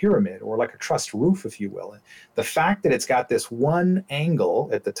works like a pyramid or like a truss roof, if you will. And the fact that it's got this one angle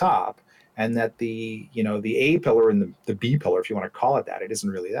at the top, and that the A pillar and the B pillar, if you want to call it that, it isn't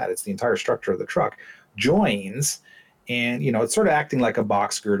really that, it's the entire structure of the truck, joins. And, you know, it's sort of acting like a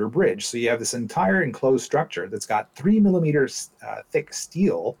box girder bridge. So you have this entire enclosed structure that's got 3 millimeters thick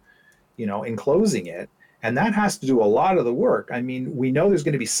steel, you know, enclosing it. And that has to do a lot of the work. I mean, we know there's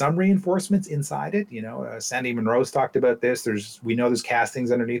going to be some reinforcements inside it. You know, Sandy Monroe's talked about this. We know there's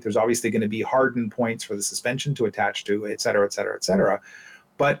castings underneath. There's obviously going to be hardened points for the suspension to attach to, et cetera, et cetera, et cetera.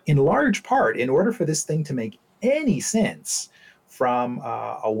 But in large part, in order for this thing to make any sense from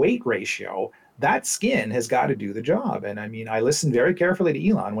a weight ratio, that skin has got to do the job. And I mean, I listened very carefully to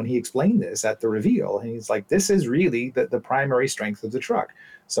Elon when he explained this at the reveal. And he's like, this is really the primary strength of the truck.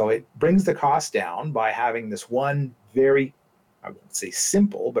 So it brings the cost down by having this one very, I won't say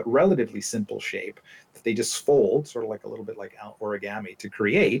simple, but relatively simple shape that they just fold, sort of like a little bit like origami, to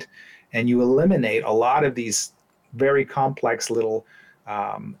create. And you eliminate a lot of these very complex little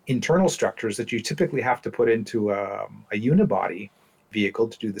internal structures that you typically have to put into a unibody vehicle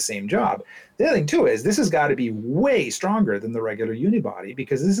to do the same job. The other thing too is this has got to be way stronger than the regular unibody,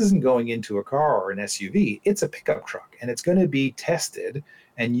 because this isn't going into a car or an SUV. It's a pickup truck, and it's going to be tested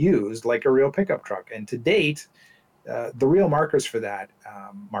and used like a real pickup truck. And to date, the real markers for that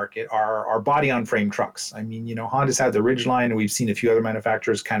market are body-on-frame trucks. I mean, you know, Honda's had the Ridgeline, and we've seen a few other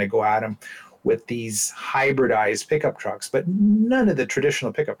manufacturers kind of go at them with these hybridized pickup trucks, but none of the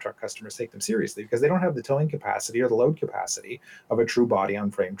traditional pickup truck customers take them seriously because they don't have the towing capacity or the load capacity of a true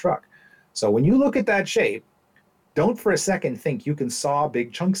body-on-frame truck. So when you look at that shape, don't for a second think you can saw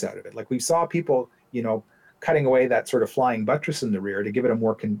big chunks out of it. Like we saw people, you know, cutting away that sort of flying buttress in the rear to give it a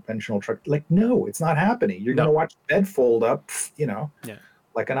more conventional truck. Like, no, it's not happening. You're going to watch the bed fold up, you know,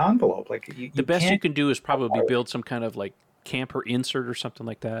 like an envelope. Like the best you can do is probably build some kind of like camper insert or something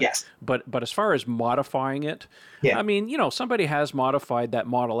like that. Yes. But as far as modifying it, I mean, you know, somebody has modified that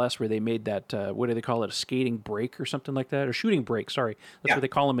Model S where they made that, what do they call it, a skating brake or something like that, or shooting brake, sorry. That's what they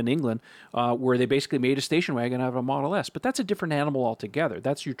call them in England, where they basically made a station wagon out of a Model S. But that's a different animal altogether.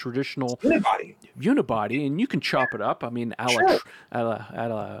 That's your traditional unibody, and you can chop it up. I mean, a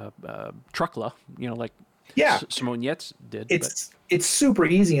la Truckla, you know, like Simone Yates did. It's super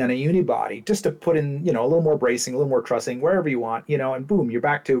easy on a unibody just to put in, you know, a little more bracing, a little more trussing, wherever you want, you know, and boom, you're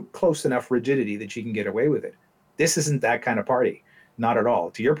back to close enough rigidity that you can get away with it. This isn't that kind of party. Not at all.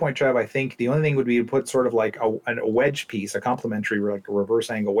 To your point, Trev, I think the only thing would be to put sort of like a wedge piece, a complementary, like a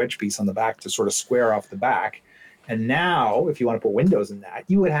reverse angle wedge piece on the back to sort of square off the back. And now, if you want to put windows in that,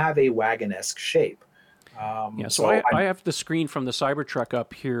 you would have a wagon-esque shape. So I have the screen from the Cybertruck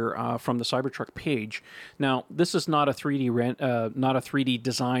up here from the Cybertruck page. Now, this is not a 3D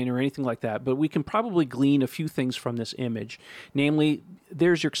design or anything like that, but we can probably glean a few things from this image. Namely,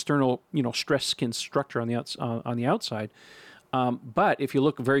 there's your external, you know, stress skin structure on the outside. But if you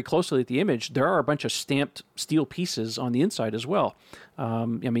look very closely at the image, there are a bunch of stamped steel pieces on the inside as well. I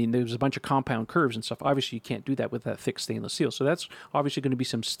mean, there's a bunch of compound curves and stuff. Obviously, you can't do that with that thick stainless steel. So that's obviously going to be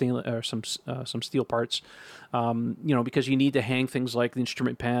some stainless or some steel parts. Because you need to hang things like the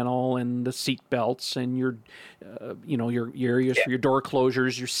instrument panel and the seat belts and your areas for your door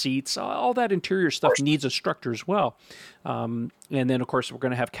closures, your seats. All that interior stuff needs a structure as well. And then, of course, we're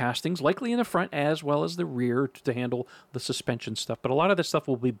going to have castings, likely in the front as well as the rear, to handle the suspension stuff. But a lot of this stuff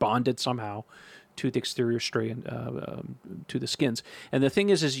will be bonded somehow to the exterior to the skins. And the thing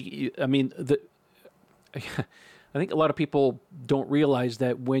is I think a lot of people don't realize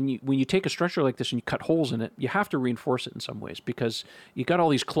that when you take a structure like this and you cut holes in it, you have to reinforce it in some ways, because you got all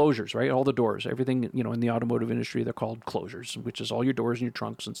these closures, right? All the doors, everything, in the automotive industry, they're called closures, which is all your doors and your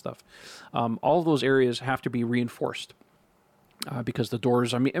trunks and stuff. All of those areas have to be reinforced. Because the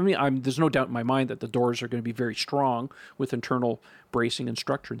doors, there's no doubt in my mind that the doors are going to be very strong with internal bracing and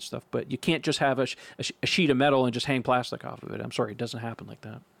structure and stuff. But you can't just have a sheet of metal and just hang plastic off of it. I'm sorry, it doesn't happen like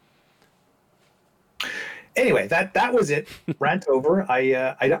that. Anyway, that was it. Rant over.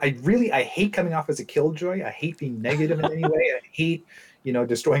 I hate coming off as a killjoy. I hate being negative in any way. I hate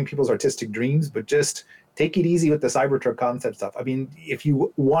destroying people's artistic dreams. But just take it easy with the Cybertruck concept stuff. I mean, if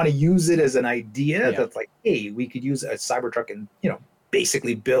you want to use it as an idea, that's like, hey, we could use a Cybertruck and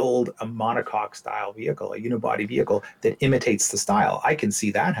basically build a monocoque style vehicle, a unibody vehicle that imitates the style. I can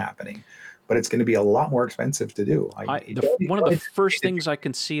see that happening, but it's going to be a lot more expensive to do. One of the first things I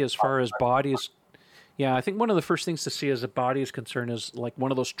can see as far as bodies. Yeah, I think one of the first things to see as a body is concerned is like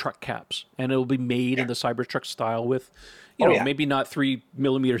one of those truck caps, and it'll be made in the Cybertruck style with, maybe not 3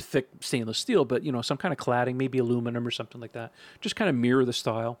 millimeter thick stainless steel, but some kind of cladding, maybe aluminum or something like that. Just kind of mirror the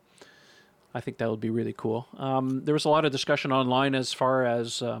style. I think that would be really cool. There was a lot of discussion online as far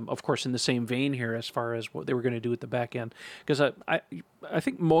as, of course, in the same vein here, as far as what they were going to do at the back end. Because I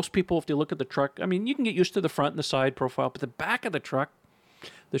think most people, if they look at the truck, I mean, you can get used to the front and the side profile, but the back of the truck,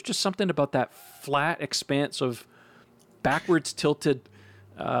 there's just something about that flat expanse of backwards tilted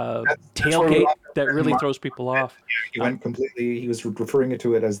tailgate that really throws people off. He went completely, he was referring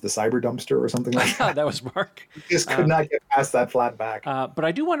to it as the cyber dumpster or something like that. That was Mark. He just could not get past that flat back. But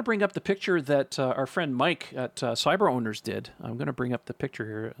I do want to bring up the picture that our friend Mike at Cyber Owners did. I'm going to bring up the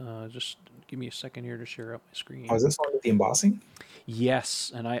picture here. Just give me a second here to share out my screen. Oh, is this one with the embossing?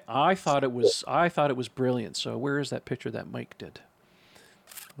 Yes, and I thought it was brilliant. So where is that picture that Mike did?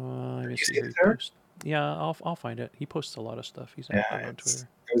 Let me see here. Yeah, I'll find it. He posts a lot of stuff. He's on Twitter.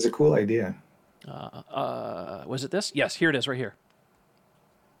 It was a cool idea. Was it this? Yes, here it is, right here.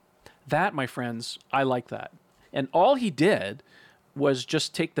 That, my friends, I like that. And all he did was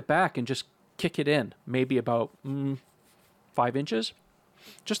just take the back and just kick it in, maybe about 5 inches,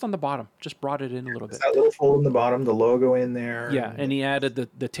 just on the bottom. Just brought it in a little bit. That little fold in the bottom, the logo in there. Yeah, and he added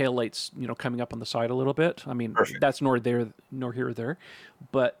the tail lights, coming up on the side a little bit. I mean, Perfect. That's nor here or there,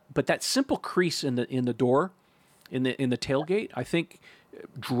 but that simple crease in the door, in the tailgate, I think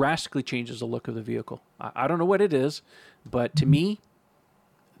drastically changes the look of the vehicle. I don't know what it is, but to me,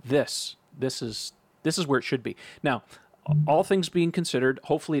 this is where it should be. Now, all things being considered,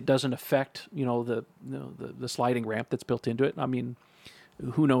 hopefully it doesn't affect the sliding ramp that's built into it. I mean,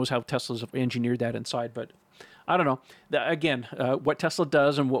 who knows how Tesla's engineered that inside, but I don't know. Again, what Tesla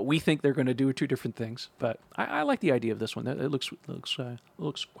does and what we think they're going to do are two different things. But I like the idea of this one. It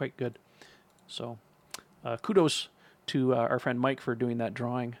looks quite good. So, kudos to our friend Mike for doing that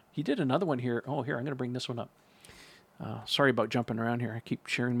drawing. He did another one here. Oh, here, I'm going to bring this one up. Sorry about jumping around here. I keep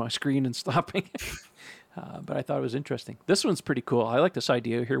sharing my screen and stopping. But I thought it was interesting. This one's pretty cool. I like this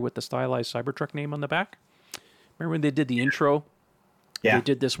idea here with the stylized Cybertruck name on the back. Remember when they did the intro? Yeah. They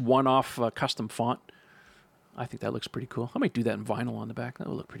did this one-off custom font. I think that looks pretty cool. I might do that in vinyl on the back. That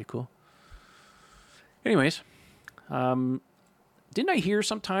would look pretty cool. Anyways, didn't I hear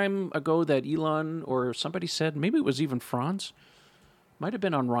some time ago that Elon or somebody said, maybe it was even Franz, might have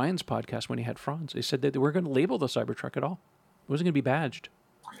been on Ryan's podcast when he had Franz. They said that they were going to label the Cybertruck at all. It wasn't going to be badged.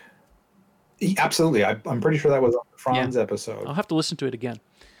 Absolutely. I'm pretty sure that was on the Franz episode. I'll have to listen to it again.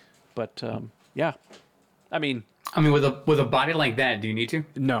 But, yeah. I mean, with a body like that, do you need to?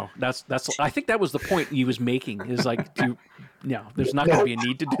 No, that's. I think that was the point he was making. Is like, there's not going to be a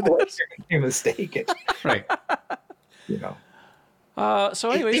need to do this. You're mistaken, right?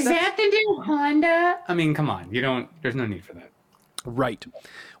 So, anyways, is that the new Honda? I mean, come on, you don't. There's no need for that. Right.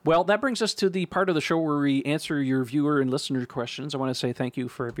 Well, that brings us to the part of the show where we answer your viewer and listener questions. I want to say thank you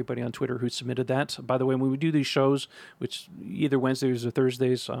for everybody on Twitter who submitted that. By the way, when we do these shows, which either Wednesdays or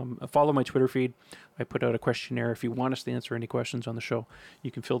Thursdays, follow my Twitter feed. I put out a questionnaire. If you want us to answer any questions on the show, you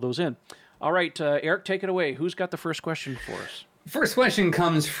can fill those in. All right, Eric, take it away. Who's got the first question for us? First question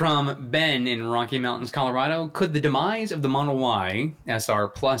comes from Ben in Rocky Mountains, Colorado. Could the demise of the Model Y SR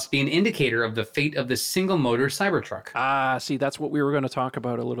Plus be an indicator of the fate of the single-motor Cybertruck? See, that's what we were going to talk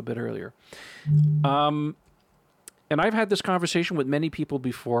about a little bit earlier. And I've had this conversation with many people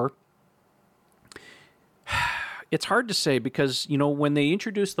before. It's hard to say because, when they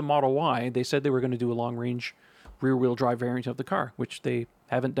introduced the Model Y, they said they were going to do a long-range rear-wheel drive variant of the car, which they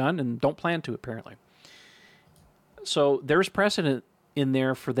haven't done and don't plan to, apparently. So there's precedent in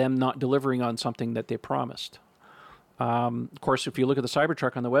there for them not delivering on something that they promised. Of course, if you look at the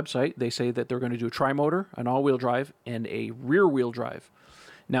Cybertruck on the website, they say that they're going to do a tri-motor, an all-wheel drive, and a rear-wheel drive.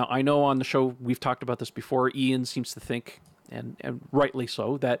 Now, I know on the show we've talked about this before. Ian seems to think, and rightly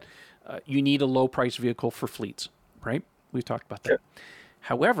so, that you need a low-price vehicle for fleets, right? We've talked about that. Sure.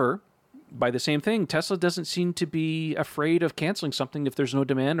 However, by the same thing, Tesla doesn't seem to be afraid of canceling something if there's no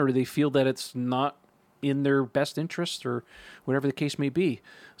demand or they feel that it's not in their best interest or whatever the case may be.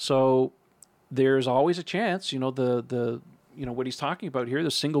 So there's always a chance, the what he's talking about here,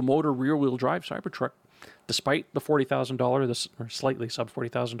 the single motor rear wheel drive Cybertruck, despite the $40,000, or slightly sub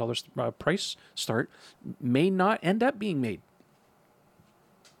 $40,000 price start, may not end up being made.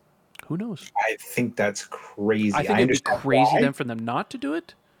 Who knows? I think that's crazy. I think it'd be crazy then for them not to do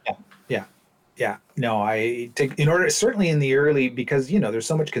it. Yeah. No, I take certainly in the early, because, there's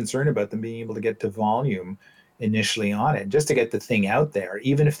so much concern about them being able to get to volume initially on it, just to get the thing out there,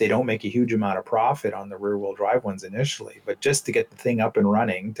 even if they don't make a huge amount of profit on the rear wheel drive ones initially, but just to get the thing up and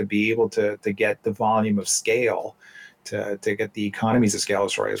running, to be able to get the volume of scale, to get the economies of scale,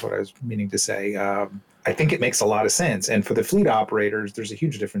 sorry, is what I was meaning to say. I think it makes a lot of sense. And for the fleet operators, there's a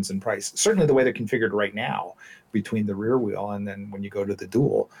huge difference in price. Certainly the way they're configured right now between the rear wheel and then when you go to the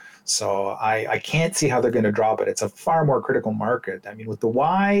dual. So I can't see how they're going to drop it. It's a far more critical market. I mean, with the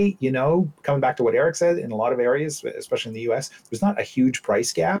Y, coming back to what Eric said, in a lot of areas, especially in the US, there's not a huge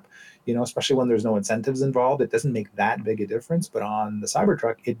price gap, especially when there's no incentives involved. It doesn't make that big a difference, but on the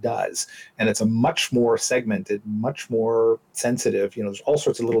Cybertruck, it does. And it's a much more segmented, much more sensitive, there's all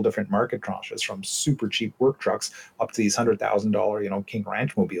sorts of little different market tranches, from super cheap work trucks up to these $100,000, King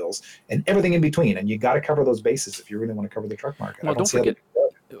Ranch mobiles and everything in between. And you got to cover those bases if you really want to cover the truck market. Well,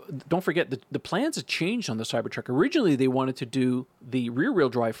 don't forget the plans have changed on the Cybertruck. Originally, they wanted to do the rear-wheel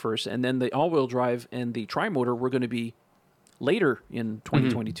drive first, and then the all-wheel drive and the tri-motor were going to be later in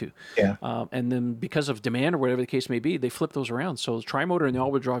 2022. Yeah. And then because of demand or whatever the case may be, they flipped those around. So the tri-motor and the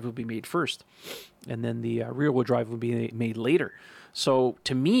all-wheel drive will be made first, and then the rear-wheel drive will be made later. So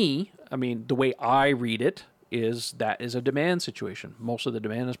to me, I mean, the way I read it is that is a demand situation. Most of the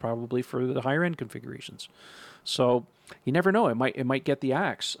demand is probably for the higher-end configurations. So you never know. It might get the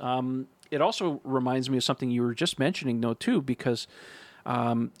axe. It also reminds me of something you were just mentioning, though, too, because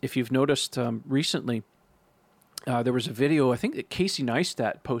if you've noticed recently, there was a video, I think, that Casey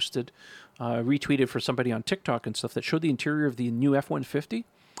Neistat posted, retweeted for somebody on TikTok and stuff, that showed the interior of the new F-150.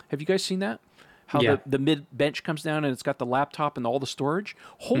 Have you guys seen that? How the mid-bench comes down and it's got the laptop and all the storage?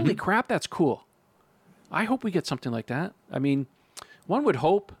 Holy crap, that's cool. I hope we get something like that. I mean, one would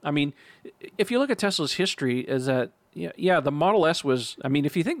hope. I mean, if you look at Tesla's history, is that, the Model S was, I mean,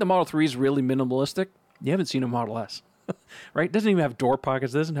 if you think the Model 3 is really minimalistic, you haven't seen a Model S, right? It doesn't even have door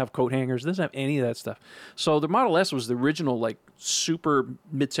pockets, doesn't have coat hangers, doesn't have any of that stuff. So the Model S was the original, like, super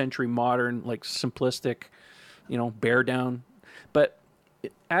mid-century modern, like, simplistic, bear down. But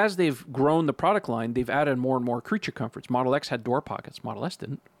as they've grown the product line, they've added more and more creature comforts. Model X had door pockets. Model S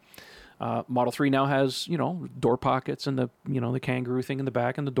didn't. Model 3 now has, door pockets and the kangaroo thing in the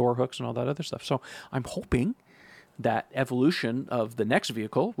back and the door hooks and all that other stuff. So I'm hoping that evolution of the next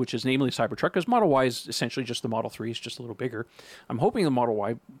vehicle, which is namely Cybertruck, because Model Y is essentially just the Model 3, it's just a little bigger. I'm hoping the Model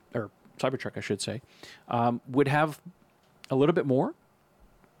Y, or Cybertruck, I should say, would have a little bit more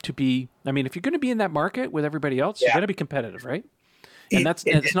to be, I mean, if you're going to be in that market with everybody else, you're going to be competitive, right? And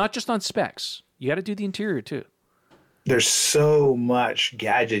it's not just on specs. You got to do the interior too. There's so much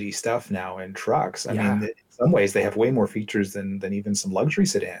gadgety stuff now in trucks. I mean, in some ways they have way more features than even some luxury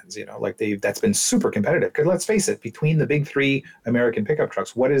sedans, that's been super competitive. Because let's face it, between the big three American pickup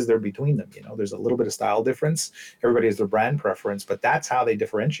trucks, what is there between them? There's a little bit of style difference. Everybody has their brand preference, but that's how they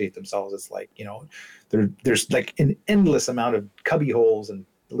differentiate themselves. It's like, there's like an endless amount of cubby holes and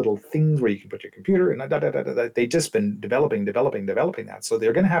little things where you can put your computer and they've just been developing that. So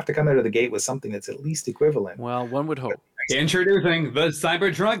they're going to have to come out of the gate with something that's at least equivalent. Well, one would hope. Introducing the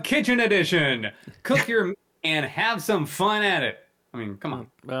Cybertruck Kitchen Edition. Cook your and have some fun at it. I mean, come on.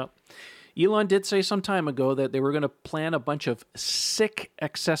 Well, Elon did say some time ago that they were going to plan a bunch of sick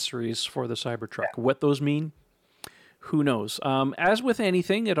accessories for the Cybertruck. Yeah. What those mean, who knows? As with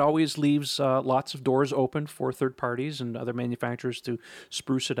anything, it always leaves lots of doors open for third parties and other manufacturers to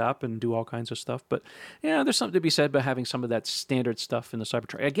spruce it up and do all kinds of stuff. But yeah, there's something to be said about having some of that standard stuff in the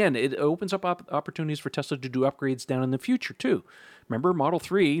Cybertruck. Again, it opens up opportunities for Tesla to do upgrades down in the future too. Remember, Model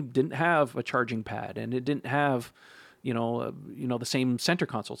 3 didn't have a charging pad, and it didn't have the same center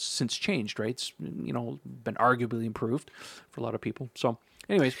console. Since changed, right? It's been arguably improved for a lot of people. So,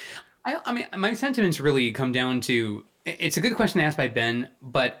 anyways, I mean, my sentiments really come down to, it's a good question to ask by Ben,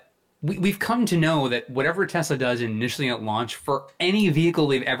 but we've come to know that whatever Tesla does initially at launch for any vehicle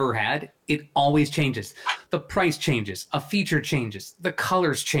they've ever had, it always changes. The price changes, a feature changes, the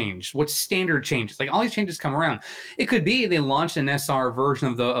colors change, what's standard changes. Like all these changes come around. It could be they launched an SR version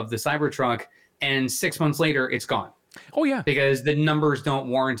of the Cybertruck, and 6 months later it's gone. Oh, yeah. Because the numbers don't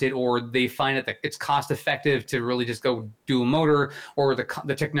warrant it, or they find it that it's cost effective to really just go dual motor, or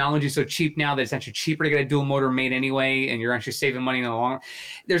the technology is so cheap now that it's actually cheaper to get a dual motor made anyway, and you're actually saving money in the long run.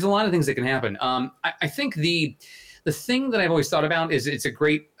 There's a lot of things that can happen. I think the thing that I've always thought about is it's a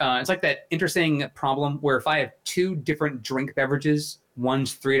great, it's like that interesting problem where if I have two different drink beverages,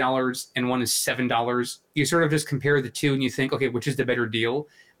 one's $3 and one is $7, you sort of just compare the two and you think, okay, which is the better deal?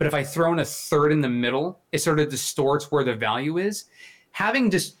 But if I throw in a third in the middle, it sort of distorts where the value is.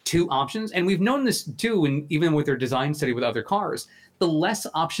 Having just two options, and we've known this too, and even with their design study with other cars, the less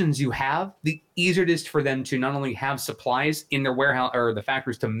options you have, the easier it is for them to not only have supplies in their warehouse or the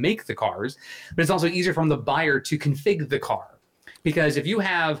factories to make the cars, but it's also easier from the buyer to configure the car. Because if you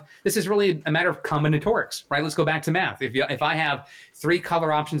have, this is really a matter of combinatorics, right? Let's go back to math. If I have 3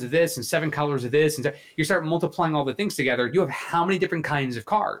 color options of this and 7 colors of this, and you start multiplying all the things together, you have how many different kinds of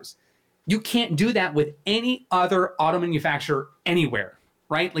cars? You can't do that with any other auto manufacturer anywhere,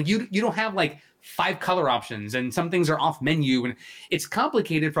 right? Like you don't have like 5 color options, and some things are off menu, and it's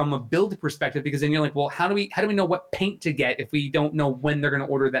complicated from a build perspective, because then you're like, well, how do we know what paint to get if we don't know when they're going to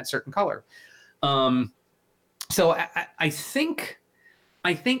order that certain color? So I think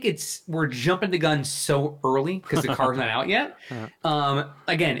we're jumping the gun so early because the car's not out yet.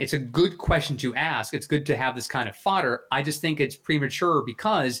 Again, it's a good question to ask. It's good to have this kind of fodder. I just think it's premature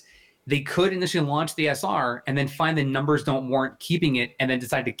because they could initially launch the SR and then find the numbers don't warrant keeping it and then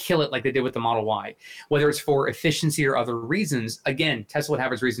decide to kill it like they did with the Model Y. Whether it's for efficiency or other reasons, again, Tesla would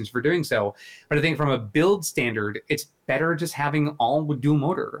have its reasons for doing so. But I think from a build standard, it's better just having all with dual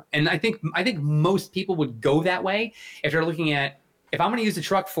motor. And I think most people would go that way if they're looking at, if I'm going to use the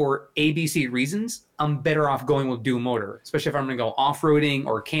truck for ABC reasons, I'm better off going with dual motor, especially if I'm going to go off-roading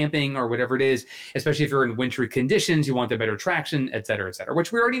or camping or whatever it is, especially if you're in wintry conditions, you want the better traction, et cetera,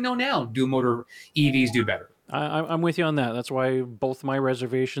 which we already know now dual motor EVs do better. I'm with you on that. That's why both my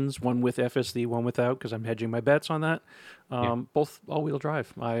reservations, one with FSD, one without, because I'm hedging my bets on that, both all-wheel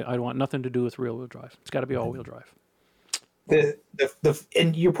drive. I want nothing to do with rear-wheel drive. It's got to be all-wheel drive.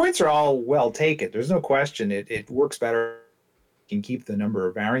 And your points are all well taken. There's no question it works better. Can keep the number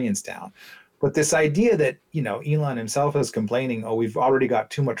of variants down. But this idea that, Elon himself is complaining, we've already got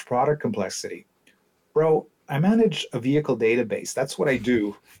too much product complexity. Bro, I manage a vehicle database. That's what I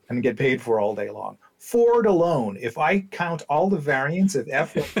do and get paid for all day long. Ford alone, if I count all the variants of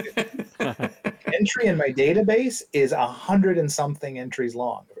F-150, entry in my database is 100 and something entries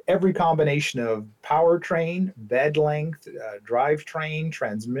long. Every combination of powertrain, bed length, drivetrain,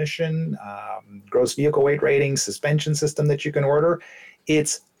 transmission, gross vehicle weight rating, suspension system that you can order.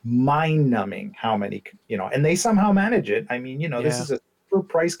 It's mind-numbing how many, and they somehow manage it. I mean, this is a super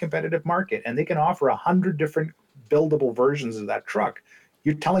price competitive market, and they can offer 100 different buildable versions of that truck.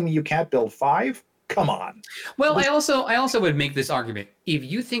 You're telling me you can't build 5? Come on. Well, I also would make this argument. If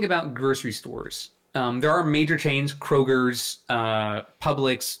you think about grocery stores, there are major chains, Kroger's,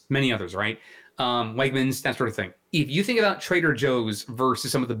 Publix, many others, right? Wegmans, that sort of thing. If you think about Trader Joe's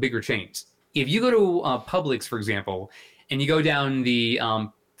versus some of the bigger chains, if you go to Publix, for example, and you go down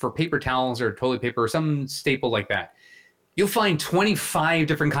for paper towels or toilet paper or some staple like that, you'll find 25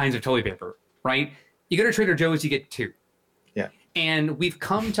 different kinds of toilet paper, right? You go to Trader Joe's, you get 2. Yeah. And we've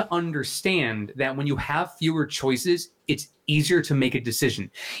come to understand that when you have fewer choices, it's easier to make a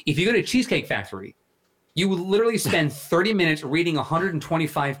decision. If you go to Cheesecake Factory, you will literally spend 30 minutes reading a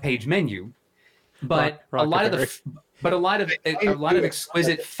 125-page menu, but a lot of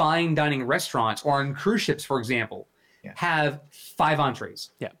exquisite fine dining restaurants or on cruise ships, for example, have 5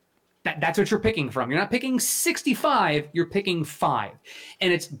 entrees. Yeah. That's what you're picking from. You're not picking 65, you're picking 5.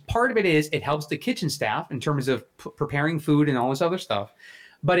 And it's part of it is it helps the kitchen staff in terms of preparing food and all this other stuff.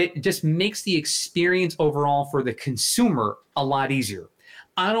 But it just makes the experience overall for the consumer a lot easier.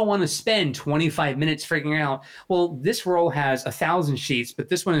 I don't want to spend 25 minutes figuring out, well, this roll has 1,000 sheets, but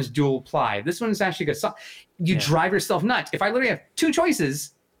this one is dual ply. This one is actually good. You drive yourself nuts. If I literally have 2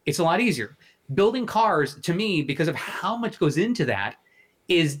 choices, it's a lot easier. Building cars, to me, because of how much goes into that,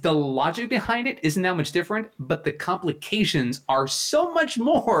 is the logic behind it isn't that much different, but the complications are so much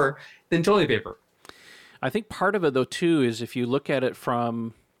more than toilet paper. I think part of it, though, too, is if you look at it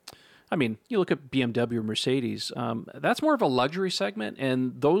from, I mean, you look at BMW or Mercedes, that's more of a luxury segment,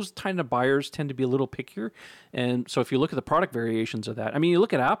 and those kind of buyers tend to be a little pickier. And so if you look at the product variations of that, I mean, you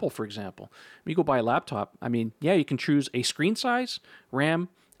look at Apple, for example. When you go buy a laptop, I mean, yeah, you can choose a screen size, RAM,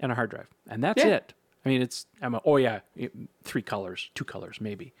 and a hard drive, and that's it. I mean, 3 colors, 2 colors,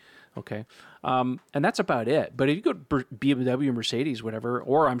 maybe. Okay. And that's about it. But if you go to BMW, Mercedes, whatever,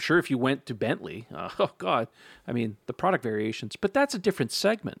 or I'm sure if you went to Bentley, oh God, I mean, the product variations, but that's a different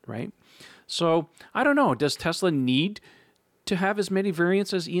segment, right? So I don't know. Does Tesla need to have as many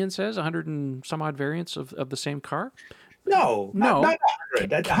variants as Ian says, 100 and some odd variants of the same car? No. Not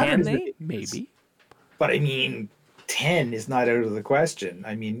 100. Can they? Maybe. But I mean, 10 is not out of the question.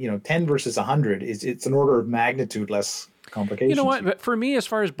 I mean, 10 versus 100 it's an order of magnitude less complications. You know what? But for me, as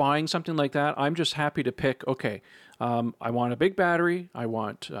far as buying something like that, I'm just happy to pick, okay, I want a big battery. I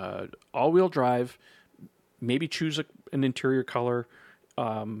want all-wheel drive, maybe choose an interior color,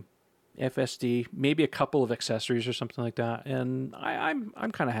 FSD, maybe a couple of accessories or something like that. And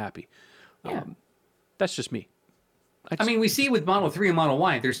I'm kind of happy. Yeah. That's just me. I mean, we see with Model 3 and Model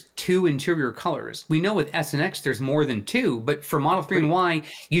Y, there's 2 interior colors. We know with S and X, there's more than 2. But for Model 3 and Y,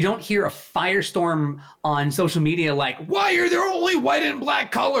 you don't hear a firestorm on social media like, why are there only white and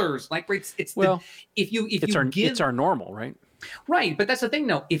black colors? Like, it's our normal, right? Right, but that's the thing,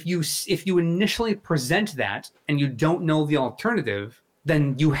 though. If you initially present that and you don't know the alternative,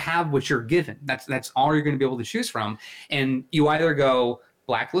 then you have what you're given. That's all you're going to be able to choose from. And you either go,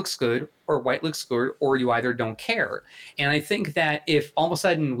 black looks good or white looks good, or you either don't care. And I think that if all of a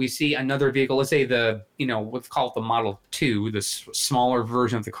sudden we see another vehicle, let's say let's call it the Model 2, the smaller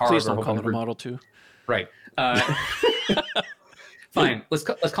version of the car. Please don't call it a Model 2. Right. Fine. Let's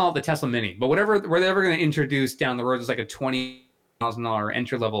call it the Tesla Mini. But whatever we're ever going to introduce down the road is like a $20,000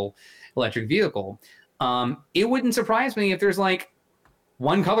 entry-level electric vehicle. It wouldn't surprise me if there's like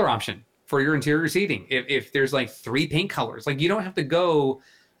one color option for your interior seating. If there's like 3 paint colors, like you don't have to go,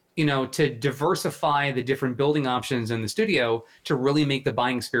 to diversify the different building options in the studio to really make the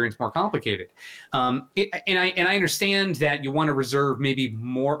buying experience more complicated. And I understand that you want to reserve maybe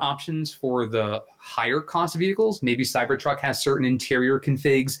more options for the higher cost vehicles. Maybe Cybertruck has certain interior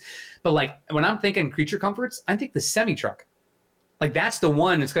configs, but like when I'm thinking creature comforts, I think the semi-truck, like that's the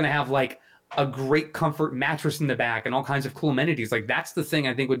one that's going to have like a great comfort mattress in the back and all kinds of cool amenities. Like that's the thing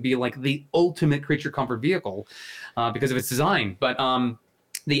I think would be like the ultimate creature comfort vehicle because of its design. But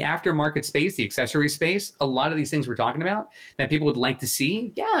the aftermarket space, the accessory space, a lot of these things we're talking about that people would like to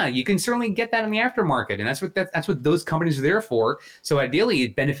see, yeah, you can certainly get that in the aftermarket. And that's what those companies are there for. So ideally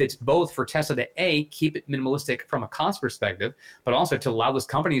it benefits both for Tesla to keep it minimalistic from a cost perspective, but also to allow those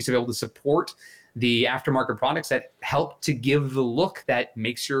companies to be able to support the aftermarket products that help to give the look that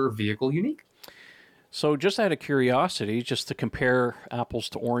makes your vehicle unique. So just out of curiosity, just to compare apples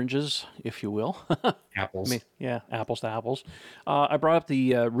to oranges, if you will. Apples. Apples to apples. I brought up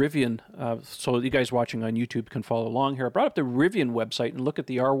the Rivian, so you guys watching on YouTube can follow along here. I brought up the Rivian website and look at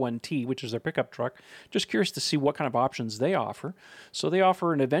the R1T, which is their pickup truck. Just curious to see what kind of options they offer. So they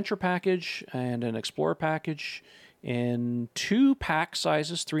offer an Adventure package and an Explorer package in 2 pack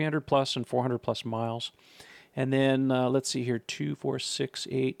sizes, 300 plus and 400 plus miles. And then let's see here, 2, 4, 6,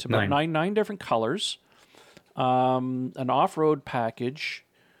 8, about nine different colors. An off-road package,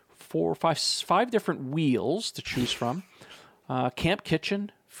 5 different wheels to choose from. Camp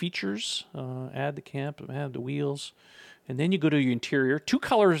kitchen features, add the camp, add the wheels. And then you go to your interior, 2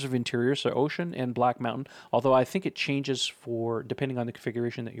 colors of interior, so ocean and black mountain. Although I think it changes depending on the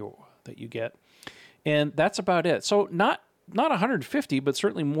configuration that you get. And that's about it. So not 150, but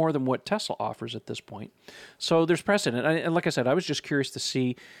certainly more than what Tesla offers at this point. So there's precedent. And like I said, I was just curious to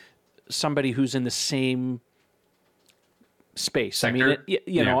see somebody who's in the same space. Sector.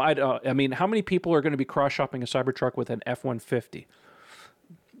 I mean, how many people are going to be cross-shopping a Cybertruck with an F-150?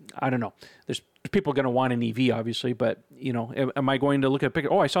 I don't know. There's people going to want an EV, obviously, but you know, am I going to look at a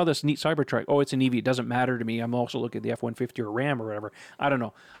picture? Oh, I saw this neat Cybertruck. Oh, it's an EV. It doesn't matter to me. I'm also looking at the F-150 or Ram or whatever. I don't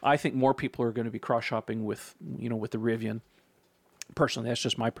know. I think more people are going to be cross shopping with, you know, with the Rivian. Personally, that's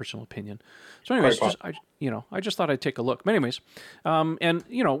just my personal opinion. So, anyways, I just thought I'd take a look. But anyways, and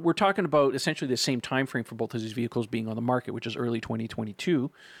you know, we're talking about essentially the same time frame for both of these vehicles being on the market, which is early 2022.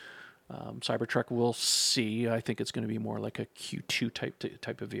 Cybertruck, we'll see. I think it's going to be more like a Q2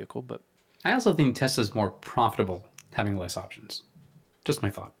 type of vehicle, but I also think Tesla's more profitable having less options. Just my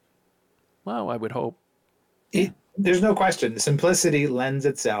thought. well, I would hope. There's no question. Simplicity lends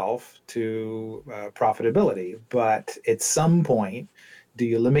itself to profitability, but at some point, do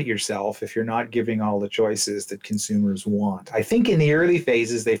you limit yourself if you're not giving all the choices that consumers want? I think in the early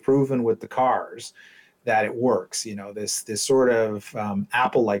phases, they've proven with the cars that it works. You know, this sort of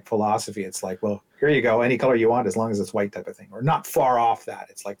Apple-like philosophy. It's like, well, here you go, any color you want as long as it's white type of thing, or not far off that.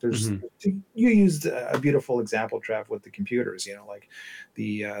 It's like there's you used a beautiful example, Trev, with the computers. You know, like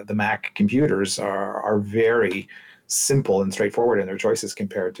the Mac computers are very simple and straightforward in their choices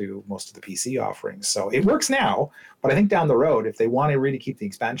compared to most of the PC offerings. So it works now, but I think down the road, if they want to really keep the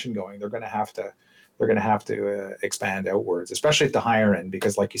expansion going, they're going to have to expand outwards, especially at the higher end,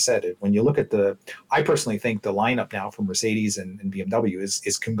 because like you said, when you look at I personally think the lineup now from Mercedes and BMW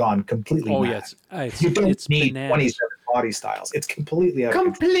is gone completely mad. It's You don't need bananas. 27 body styles. It's completely out of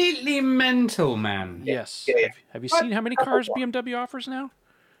control. Completely mental, man. Yes. Yeah. Have you seen how many cars BMW offers now?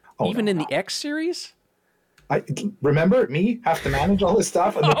 Oh, Even no. in the X series? I remember me have to manage all this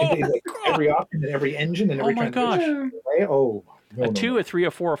stuff and look at like every option and every engine and every Oh my gosh. transmission. Oh, no, A no, 2, no. a 3,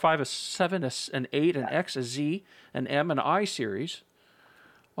 a 4, a 5, a 7, an 8, an X, a Z, an M, an I series.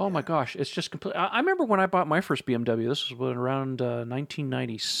 Oh my gosh, it's just complete. I remember when I bought my first BMW. This was around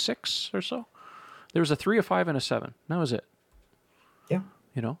 1996 or so. There was a 3, a 5, and a 7. That was it. Yeah.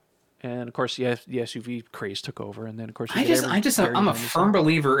 You know, and of course the SUV craze took over, and then of course I'm a firm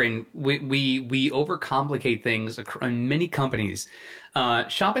believer in we overcomplicate things in many companies.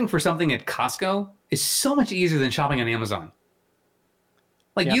 Shopping for something at Costco is so much easier than shopping on Amazon.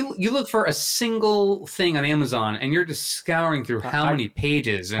 Like you look for a single thing on Amazon and you're just scouring through how many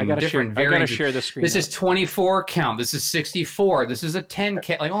pages and different variants. I gotta share the screen. This is 24 count. This is 64. This is a 10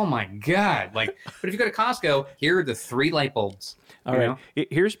 count. Like, oh my God. Like, but if you go to Costco, here are the 3 light bulbs. All right.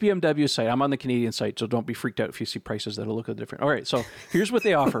 Here's BMW's site. I'm on the Canadian site, so don't be freaked out if you see prices that'll look different. All right. So here's what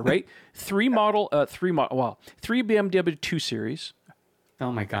they offer, right? 3 BMW 2 Series.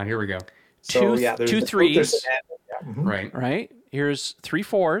 Oh my God. Here we go. So, two, yeah, there's 2 3s. Right. Right. Here's 3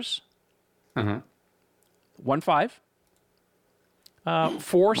 4s. 1 5. 4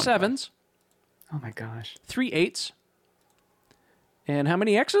 7s. Oh my gosh. 3 8s. And how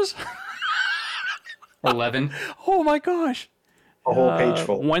many X's? 11. Oh my gosh. A whole page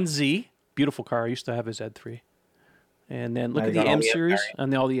full. 1 Z. Beautiful car. I used to have a Z3. And then look Now at you the got all M the M series variants.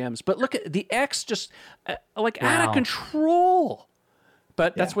 and all the M's. But look at the X, just out Wow. of control.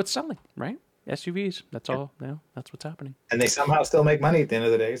 But that's what's selling, right? SUVs. That's all. Yeah, that's what's happening. And they somehow still make money at the end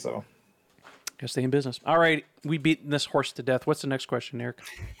of the day. So Gotta stay in business. All right, we beat this horse to death. What's the next question, Eric?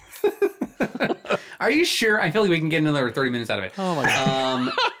 Are you sure? I feel like we can get another 30 minutes out of it. Oh my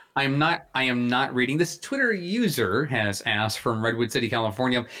God. I am not reading. This Twitter user has asked from Redwood City,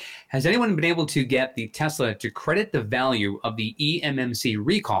 California, has anyone been able to get the Tesla to credit the value of the eMMC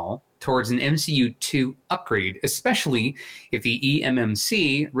recall towards an MCU2 upgrade, especially if the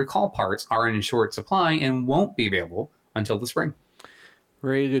eMMC recall parts are in short supply and won't be available until the spring?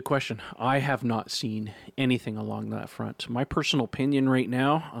 Very good question. I have not seen anything along that front. My personal opinion right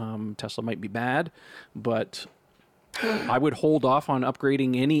now, Tesla might be bad, but I would hold off on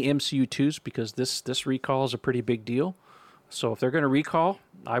upgrading any MCU2s because this recall is a pretty big deal. So if they're going to recall,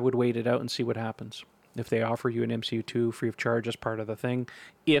 I would wait it out and see what happens. If they offer you an MCU2 free of charge as part of the thing,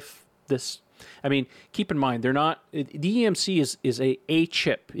 keep in mind, they're not, the eMMC is a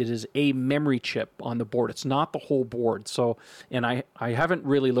chip. It is a memory chip on the board. It's not the whole board. So, and I haven't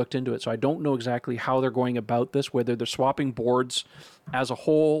really looked into it, so I don't know exactly how they're going about this, whether they're swapping boards as a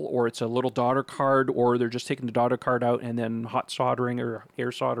whole, or it's a little daughter card, or they're just taking the daughter card out and then hot soldering or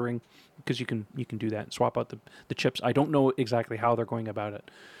air soldering, because you can do that and swap out the chips. I don't know exactly how they're going about it.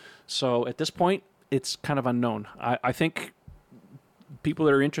 So at this point, it's kind of unknown. I think people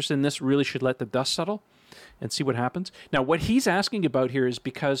that are interested in this really should let the dust settle and see what happens. Now, what he's asking about here is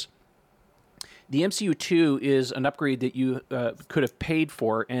because the MCU2 is an upgrade that you could have paid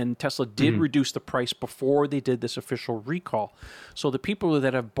for, and Tesla did reduce the price before they did this official recall. So the people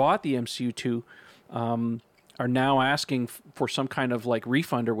that have bought the MCU2 are are now asking for some kind of like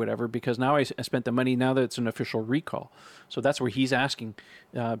refund or whatever, because now I spent the money now that it's an official recall. So that's where he's asking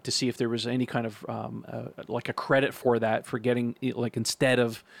to see if there was any kind of like a credit for that, for getting, like, instead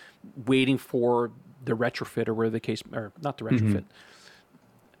of waiting for the retrofit or where the case, or not the retrofit,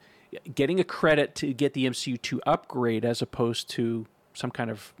 getting a credit to get the MCU2 upgrade as opposed to some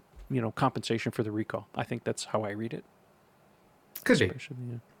kind of, compensation for the recall. I think that's how I read it. Could be.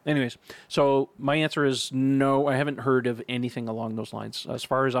 Yeah. Anyways, so my answer is no. I haven't heard of anything along those lines. As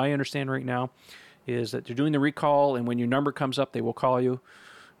far as I understand right now, is that they're doing the recall, and when your number comes up, they will call you,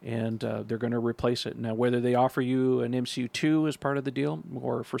 and they're going to replace it. Now, whether they offer you an MCU2 as part of the deal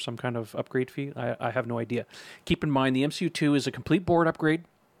or for some kind of upgrade fee, I have no idea. Keep in mind, the MCU2 is a complete board upgrade.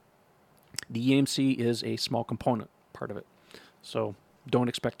 The EMC is a small component part of it. So don't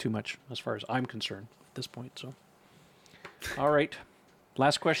expect too much as far as I'm concerned at this point. So, all right.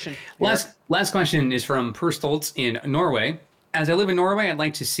 Last question. Last question is from Per Stoltz in Norway. As I live in Norway, I'd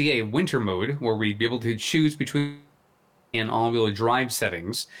like to see a winter mode where we'd be able to choose between and all-wheel drive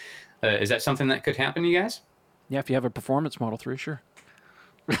settings. Is that something that could happen, you guys? Yeah, if you have a performance Model 3, sure.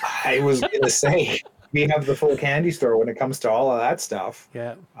 I was going to say, we have the full candy store when it comes to all of that stuff.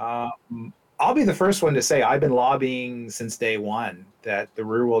 Yeah. I'll be the first one to say I've been lobbying since day one that the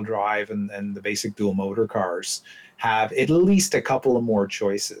rear-wheel drive and the basic dual motor cars have at least a couple of more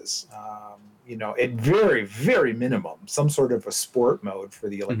choices. At very, very minimum, some sort of a sport mode for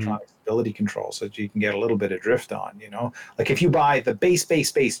the electronic stability control so that you can get a little bit of drift on, Like if you buy the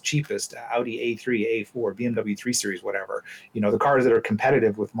base cheapest Audi A3, A4, BMW 3 Series, whatever, the cars that are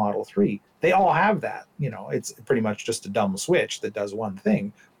competitive with Model 3, they all have that. It's pretty much just a dumb switch that does one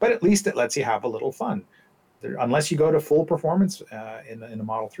thing, but at least it lets you have a little fun. Unless you go to full performance in a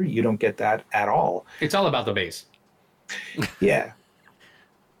Model 3, you don't get that at all. It's all about the base. Yeah.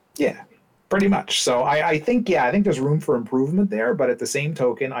 Pretty much. So I think there's room for improvement there, but at the same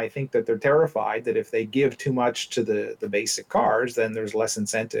token, I think that they're terrified that if they give too much to the basic cars, then there's less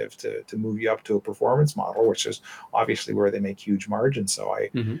incentive to move you up to a performance model, which is obviously where they make huge margins. So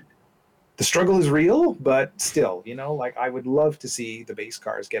the struggle is real, but still, like I would love to see the base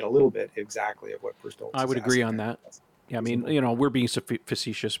cars get a little bit exactly of what Bristol. I would agree on that. Yeah, I mean, we're being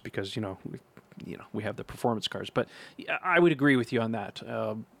facetious because we have the performance cars, but I would agree with you on that.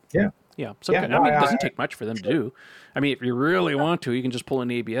 Yeah. So it doesn't take much for them to do. I mean, if you really want to, you can just pull an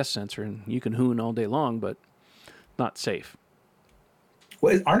ABS sensor and you can hoon all day long, but not safe.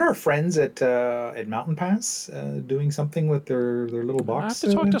 Well, aren't our friends at Mountain Pass doing something with their little box? I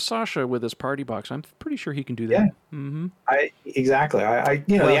have to talk to Sasha with his party box. I'm pretty sure he can do that. Yeah. Mm-hmm. Exactly.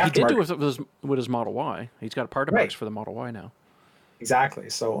 He did do it with his Model Y. He's got a party box for the Model Y now. Exactly.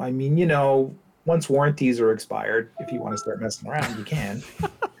 So, I mean, once warranties are expired, if you want to start messing around, you can.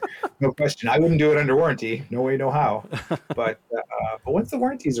 No question. I wouldn't do it under warranty. No way, no how. But once the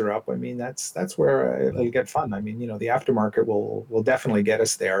warranties are up, I mean, that's where it'll get fun. I mean, the aftermarket will definitely get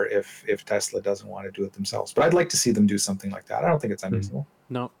us there if Tesla doesn't want to do it themselves. But I'd like to see them do something like that. I don't think it's unreasonable.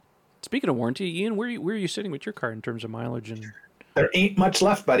 No. Speaking of warranty, Ian, where are you sitting with your car in terms of mileage? And there ain't much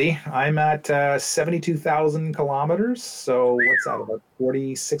left, buddy. I'm at 72,000 kilometers. So what's that, about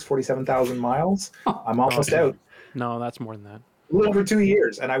 47,000 miles? I'm almost out. No, that's more than that. A little over 2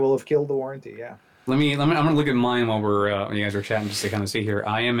 years, and I will have killed the warranty. Yeah. I'm gonna look at mine while when you guys are chatting, just to kind of see here.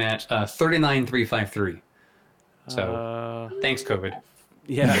 I am at 39,353. So thanks, COVID.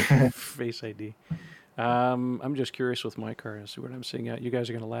 Yeah, Face ID. I'm just curious with my car and see what I'm seeing at. You guys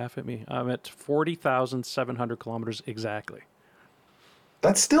are gonna laugh at me. I'm at 40,700 kilometers exactly.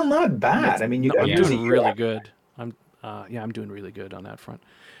 That's still not bad. I mean, I'm doing really good. I'm doing really good on that front.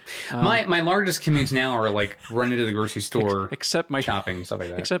 My largest commutes now are like running to the grocery store, except my shopping, stuff like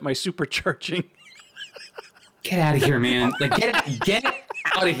that. Except my supercharging. Get out of here, man! Like get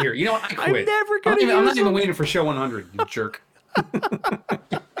out of here. You know what? I quit. I'm not even waiting for show 100. You jerk.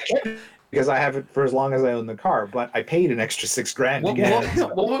 Because I have it for as long as I own the car, but I paid an extra $6,000 to get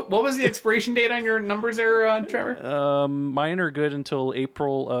it. What was the expiration date on your numbers there, Trevor? Mine are good until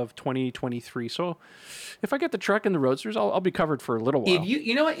April of 2023. So if I get the truck and the roadsters, I'll be covered for a little while.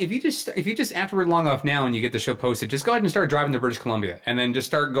 You know what? If you just afterward long off now and you get the show posted, just go ahead and start driving to British Columbia, and then just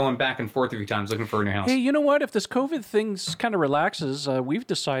start going back and forth a few times looking for a new house. Hey, you know what? If this COVID thing kind of relaxes, we've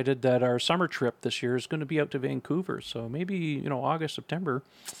decided that our summer trip this year is going to be out to Vancouver. So maybe August, September,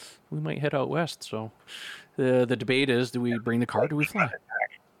 we might head out west. So the debate is: do we bring the car? Do we fly?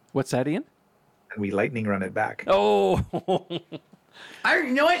 What's that, Ian? And we lightning run it back. Oh.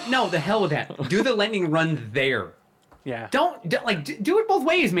 You know what? No, the hell with that. Do the lightning run there. Yeah. Don't do it both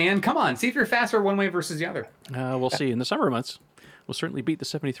ways, man. Come on, see if you're faster one way versus the other. We'll see in the summer months. Will certainly beat the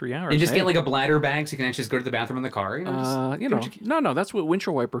 73 hours. And just hey? get like a bladder bag so you can actually just go to the bathroom in the car. No, that's what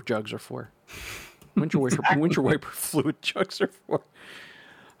windshield wiper jugs are for. Windshield wiper fluid jugs are for.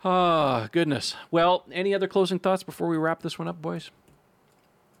 Oh, goodness. Well, any other closing thoughts before we wrap this one up, boys?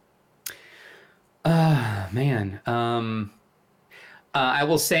 Man. I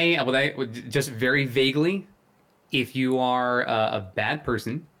will say, just very vaguely, if you are a bad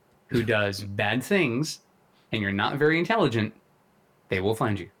person who does bad things and you're not very intelligent, they will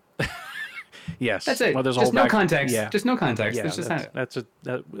find you. Yes. That's it. Well, there's just a no whole context. Yeah. Just no context. Yeah, That's just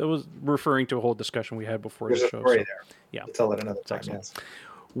that was referring to a whole discussion we had before There's the a show. story So, there. yeah. We'll tell that another time. excellent. Yes.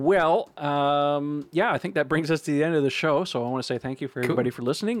 Well, I think that brings us to the end of the show. So I want to say thank you for everybody for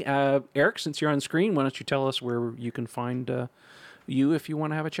listening. Eric, since you're on screen, why don't you tell us where you can find you if you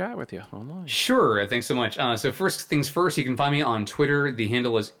want to have a chat with you online? Sure. Thanks so much. So first things first, you can find me on Twitter. The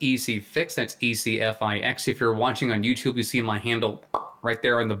handle is ECFix. That's ECFIX. If you're watching on YouTube, you see my handle right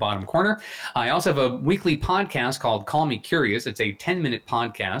there in the bottom corner. I also have a weekly podcast called Call Me Curious. It's a 10-minute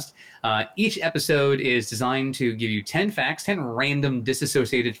podcast. Each episode is designed to give you 10 facts, 10 random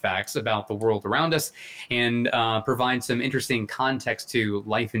disassociated facts about the world around us, and provide some interesting context to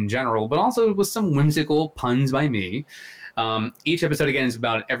life in general, but also with some whimsical puns by me. Each episode again is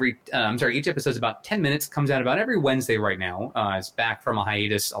each episode is about 10 minutes, comes out about every Wednesday right now. It's back from a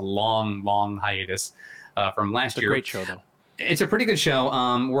long hiatus from last year. Great show though. It's a pretty good show.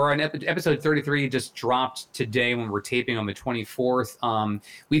 We're on episode 33, just dropped today when we're taping on the 24th.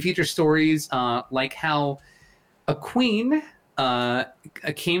 We feature stories like how a queen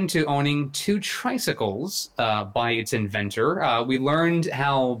came to owning 2 tricycles by its inventor. We learned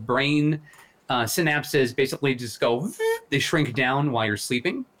how brain synapses basically just they shrink down while you're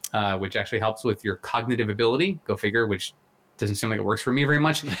sleeping, which actually helps with your cognitive ability. Go figure, which doesn't seem like it works for me very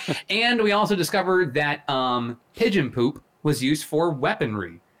much. And we also discovered that pigeon poop was used for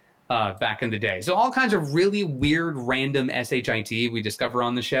weaponry back in the day. So all kinds of really weird, random SHIT we discover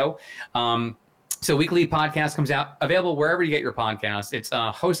on the show. So weekly podcast comes out, available wherever you get your podcasts. It's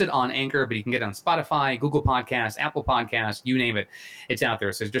hosted on Anchor, but you can get it on Spotify, Google Podcasts, Apple Podcasts, you name it. It's out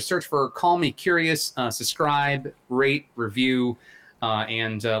there. So just search for Call Me Curious, subscribe, rate, review,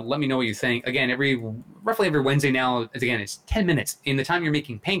 and let me know what you think. Again, roughly every Wednesday now, it's 10 minutes. In the time you're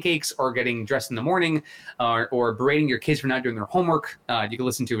making pancakes or getting dressed in the morning or berating your kids for not doing their homework, you can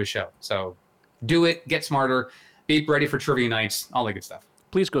listen to a show. So do it, get smarter, be ready for trivia nights, all that good stuff.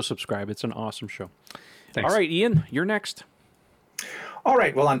 Please go subscribe. It's an awesome show. Thanks. All right, Ian, you're next. All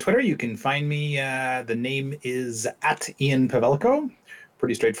right. Well, on Twitter, you can find me. The name is at Ian Pavelko.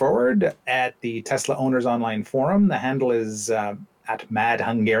 Pretty straightforward. At the Tesla Owners Online Forum, the handle is at Mad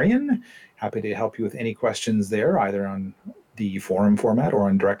Hungarian. Happy to help you with any questions there, either on the forum format or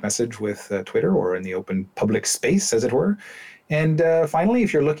on direct message with Twitter or in the open public space, as it were. And finally,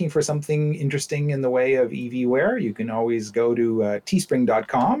 if you're looking for something interesting in the way of EV wear, you can always go to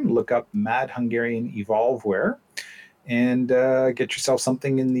teespring.com, look up Mad Hungarian Evolve Wear, and get yourself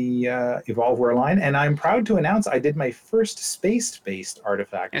something in the Evolve Wear line. And I'm proud to announce I did my first space-based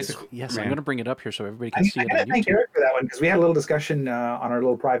artifact. Yes, I'm going to bring it up here so everybody can see it on YouTube. Thank Eric for that one, because we had a little discussion on our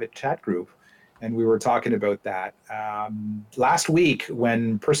little private chat group, and we were talking about that. Last week,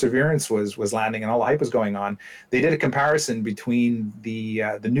 when Perseverance was landing and all the hype was going on, they did a comparison between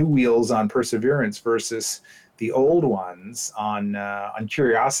the new wheels on Perseverance versus the old ones on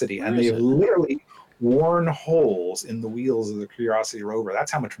Curiosity, and they've literally worn holes in the wheels of the Curiosity rover.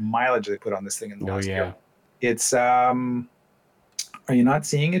 That's how much mileage they put on this thing in the last year. It's are you not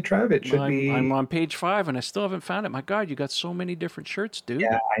seeing it, Trev? It should be. I'm on page 5 and I still haven't found it. My God, you got so many different shirts, dude.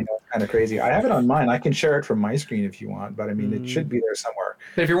 Yeah, I know. It's kind of crazy. I have it on mine. I can share it from my screen if you want, but I mean, it should be there somewhere.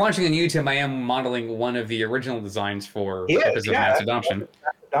 But if you're watching on YouTube, I am modeling one of the original designs for purposes of mass adoption.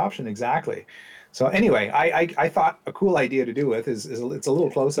 Mass adoption, exactly. So anyway, I thought a cool idea to do with is it's a little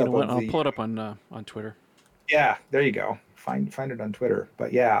close up. I'll pull it up on Twitter. Yeah, there you go. Find it on Twitter.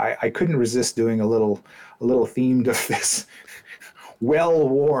 But yeah, I couldn't resist doing a little themed of this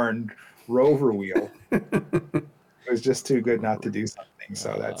well-worn rover wheel. It was just too good not to do something.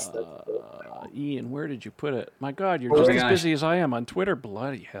 So that's Ian, where did you put it? My God, you're just as busy as I am on Twitter.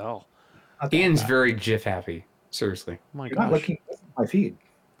 Bloody hell. Ian's very GIF happy. Seriously. My You're gosh. not looking at my feed.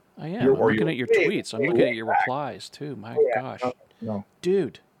 I am. I'm looking at your tweets. I'm looking at your replies too. My gosh. No.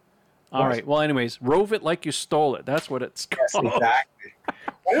 Dude. All right. Well, anyways, rove it like you stole it. That's what it's called. Yes, exactly.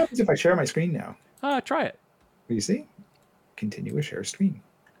 What happens if I share my screen now? Try it. Will you see? Continue with share screen.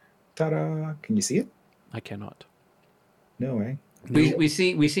 Ta-da! Can you see it? I cannot. No way. We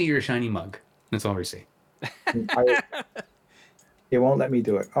see your shiny mug. That's all we see. It won't let me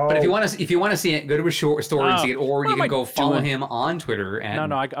do it. Oh, But if you want to see it, go to his story and see it, or what you am can I go follow doing? him on Twitter. And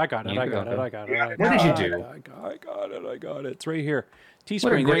No, I got it. I got it. What did you do? I got it. It's right here. Teespring.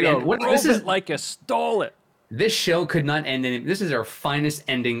 There great you end. go. This is like you stole it. This show could not end in. This is our finest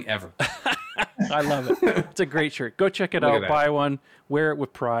ending ever. I love it. It's a great shirt. Go check it Look at out. that. Buy one. Wear it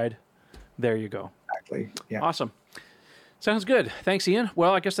with pride. There you go. exactly. Yeah. Awesome. Sounds good. Thanks, Ian.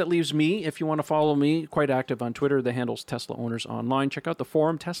 Well, I guess that leaves me. If you want to follow me, quite active on Twitter. The handle's Tesla Owners Online. Check out the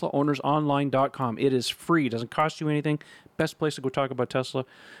forum, TeslaOwnersOnline.com. It is free. Doesn't cost you anything. Best place to go talk about Tesla.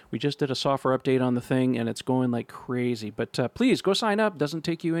 We just did a software update on the thing, and it's going like crazy. But please, go sign up. Doesn't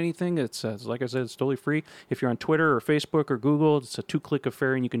take you anything. It's like I said, it's totally free. If you're on Twitter or Facebook or Google, it's a 2-click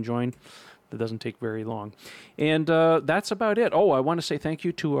affair, and you can join. That doesn't take very long. And that's about it. Oh, I want to say thank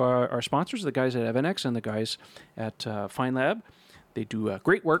you to our sponsors, the guys at Evanex and the guys at FineLab. They do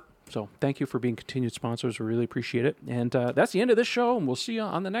great work. So thank you for being continued sponsors. We really appreciate it. And that's the end of this show, and we'll see you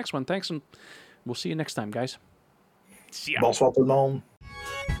on the next one. Thanks, and we'll see you next time, guys. See ya. Bonsoir tout le monde.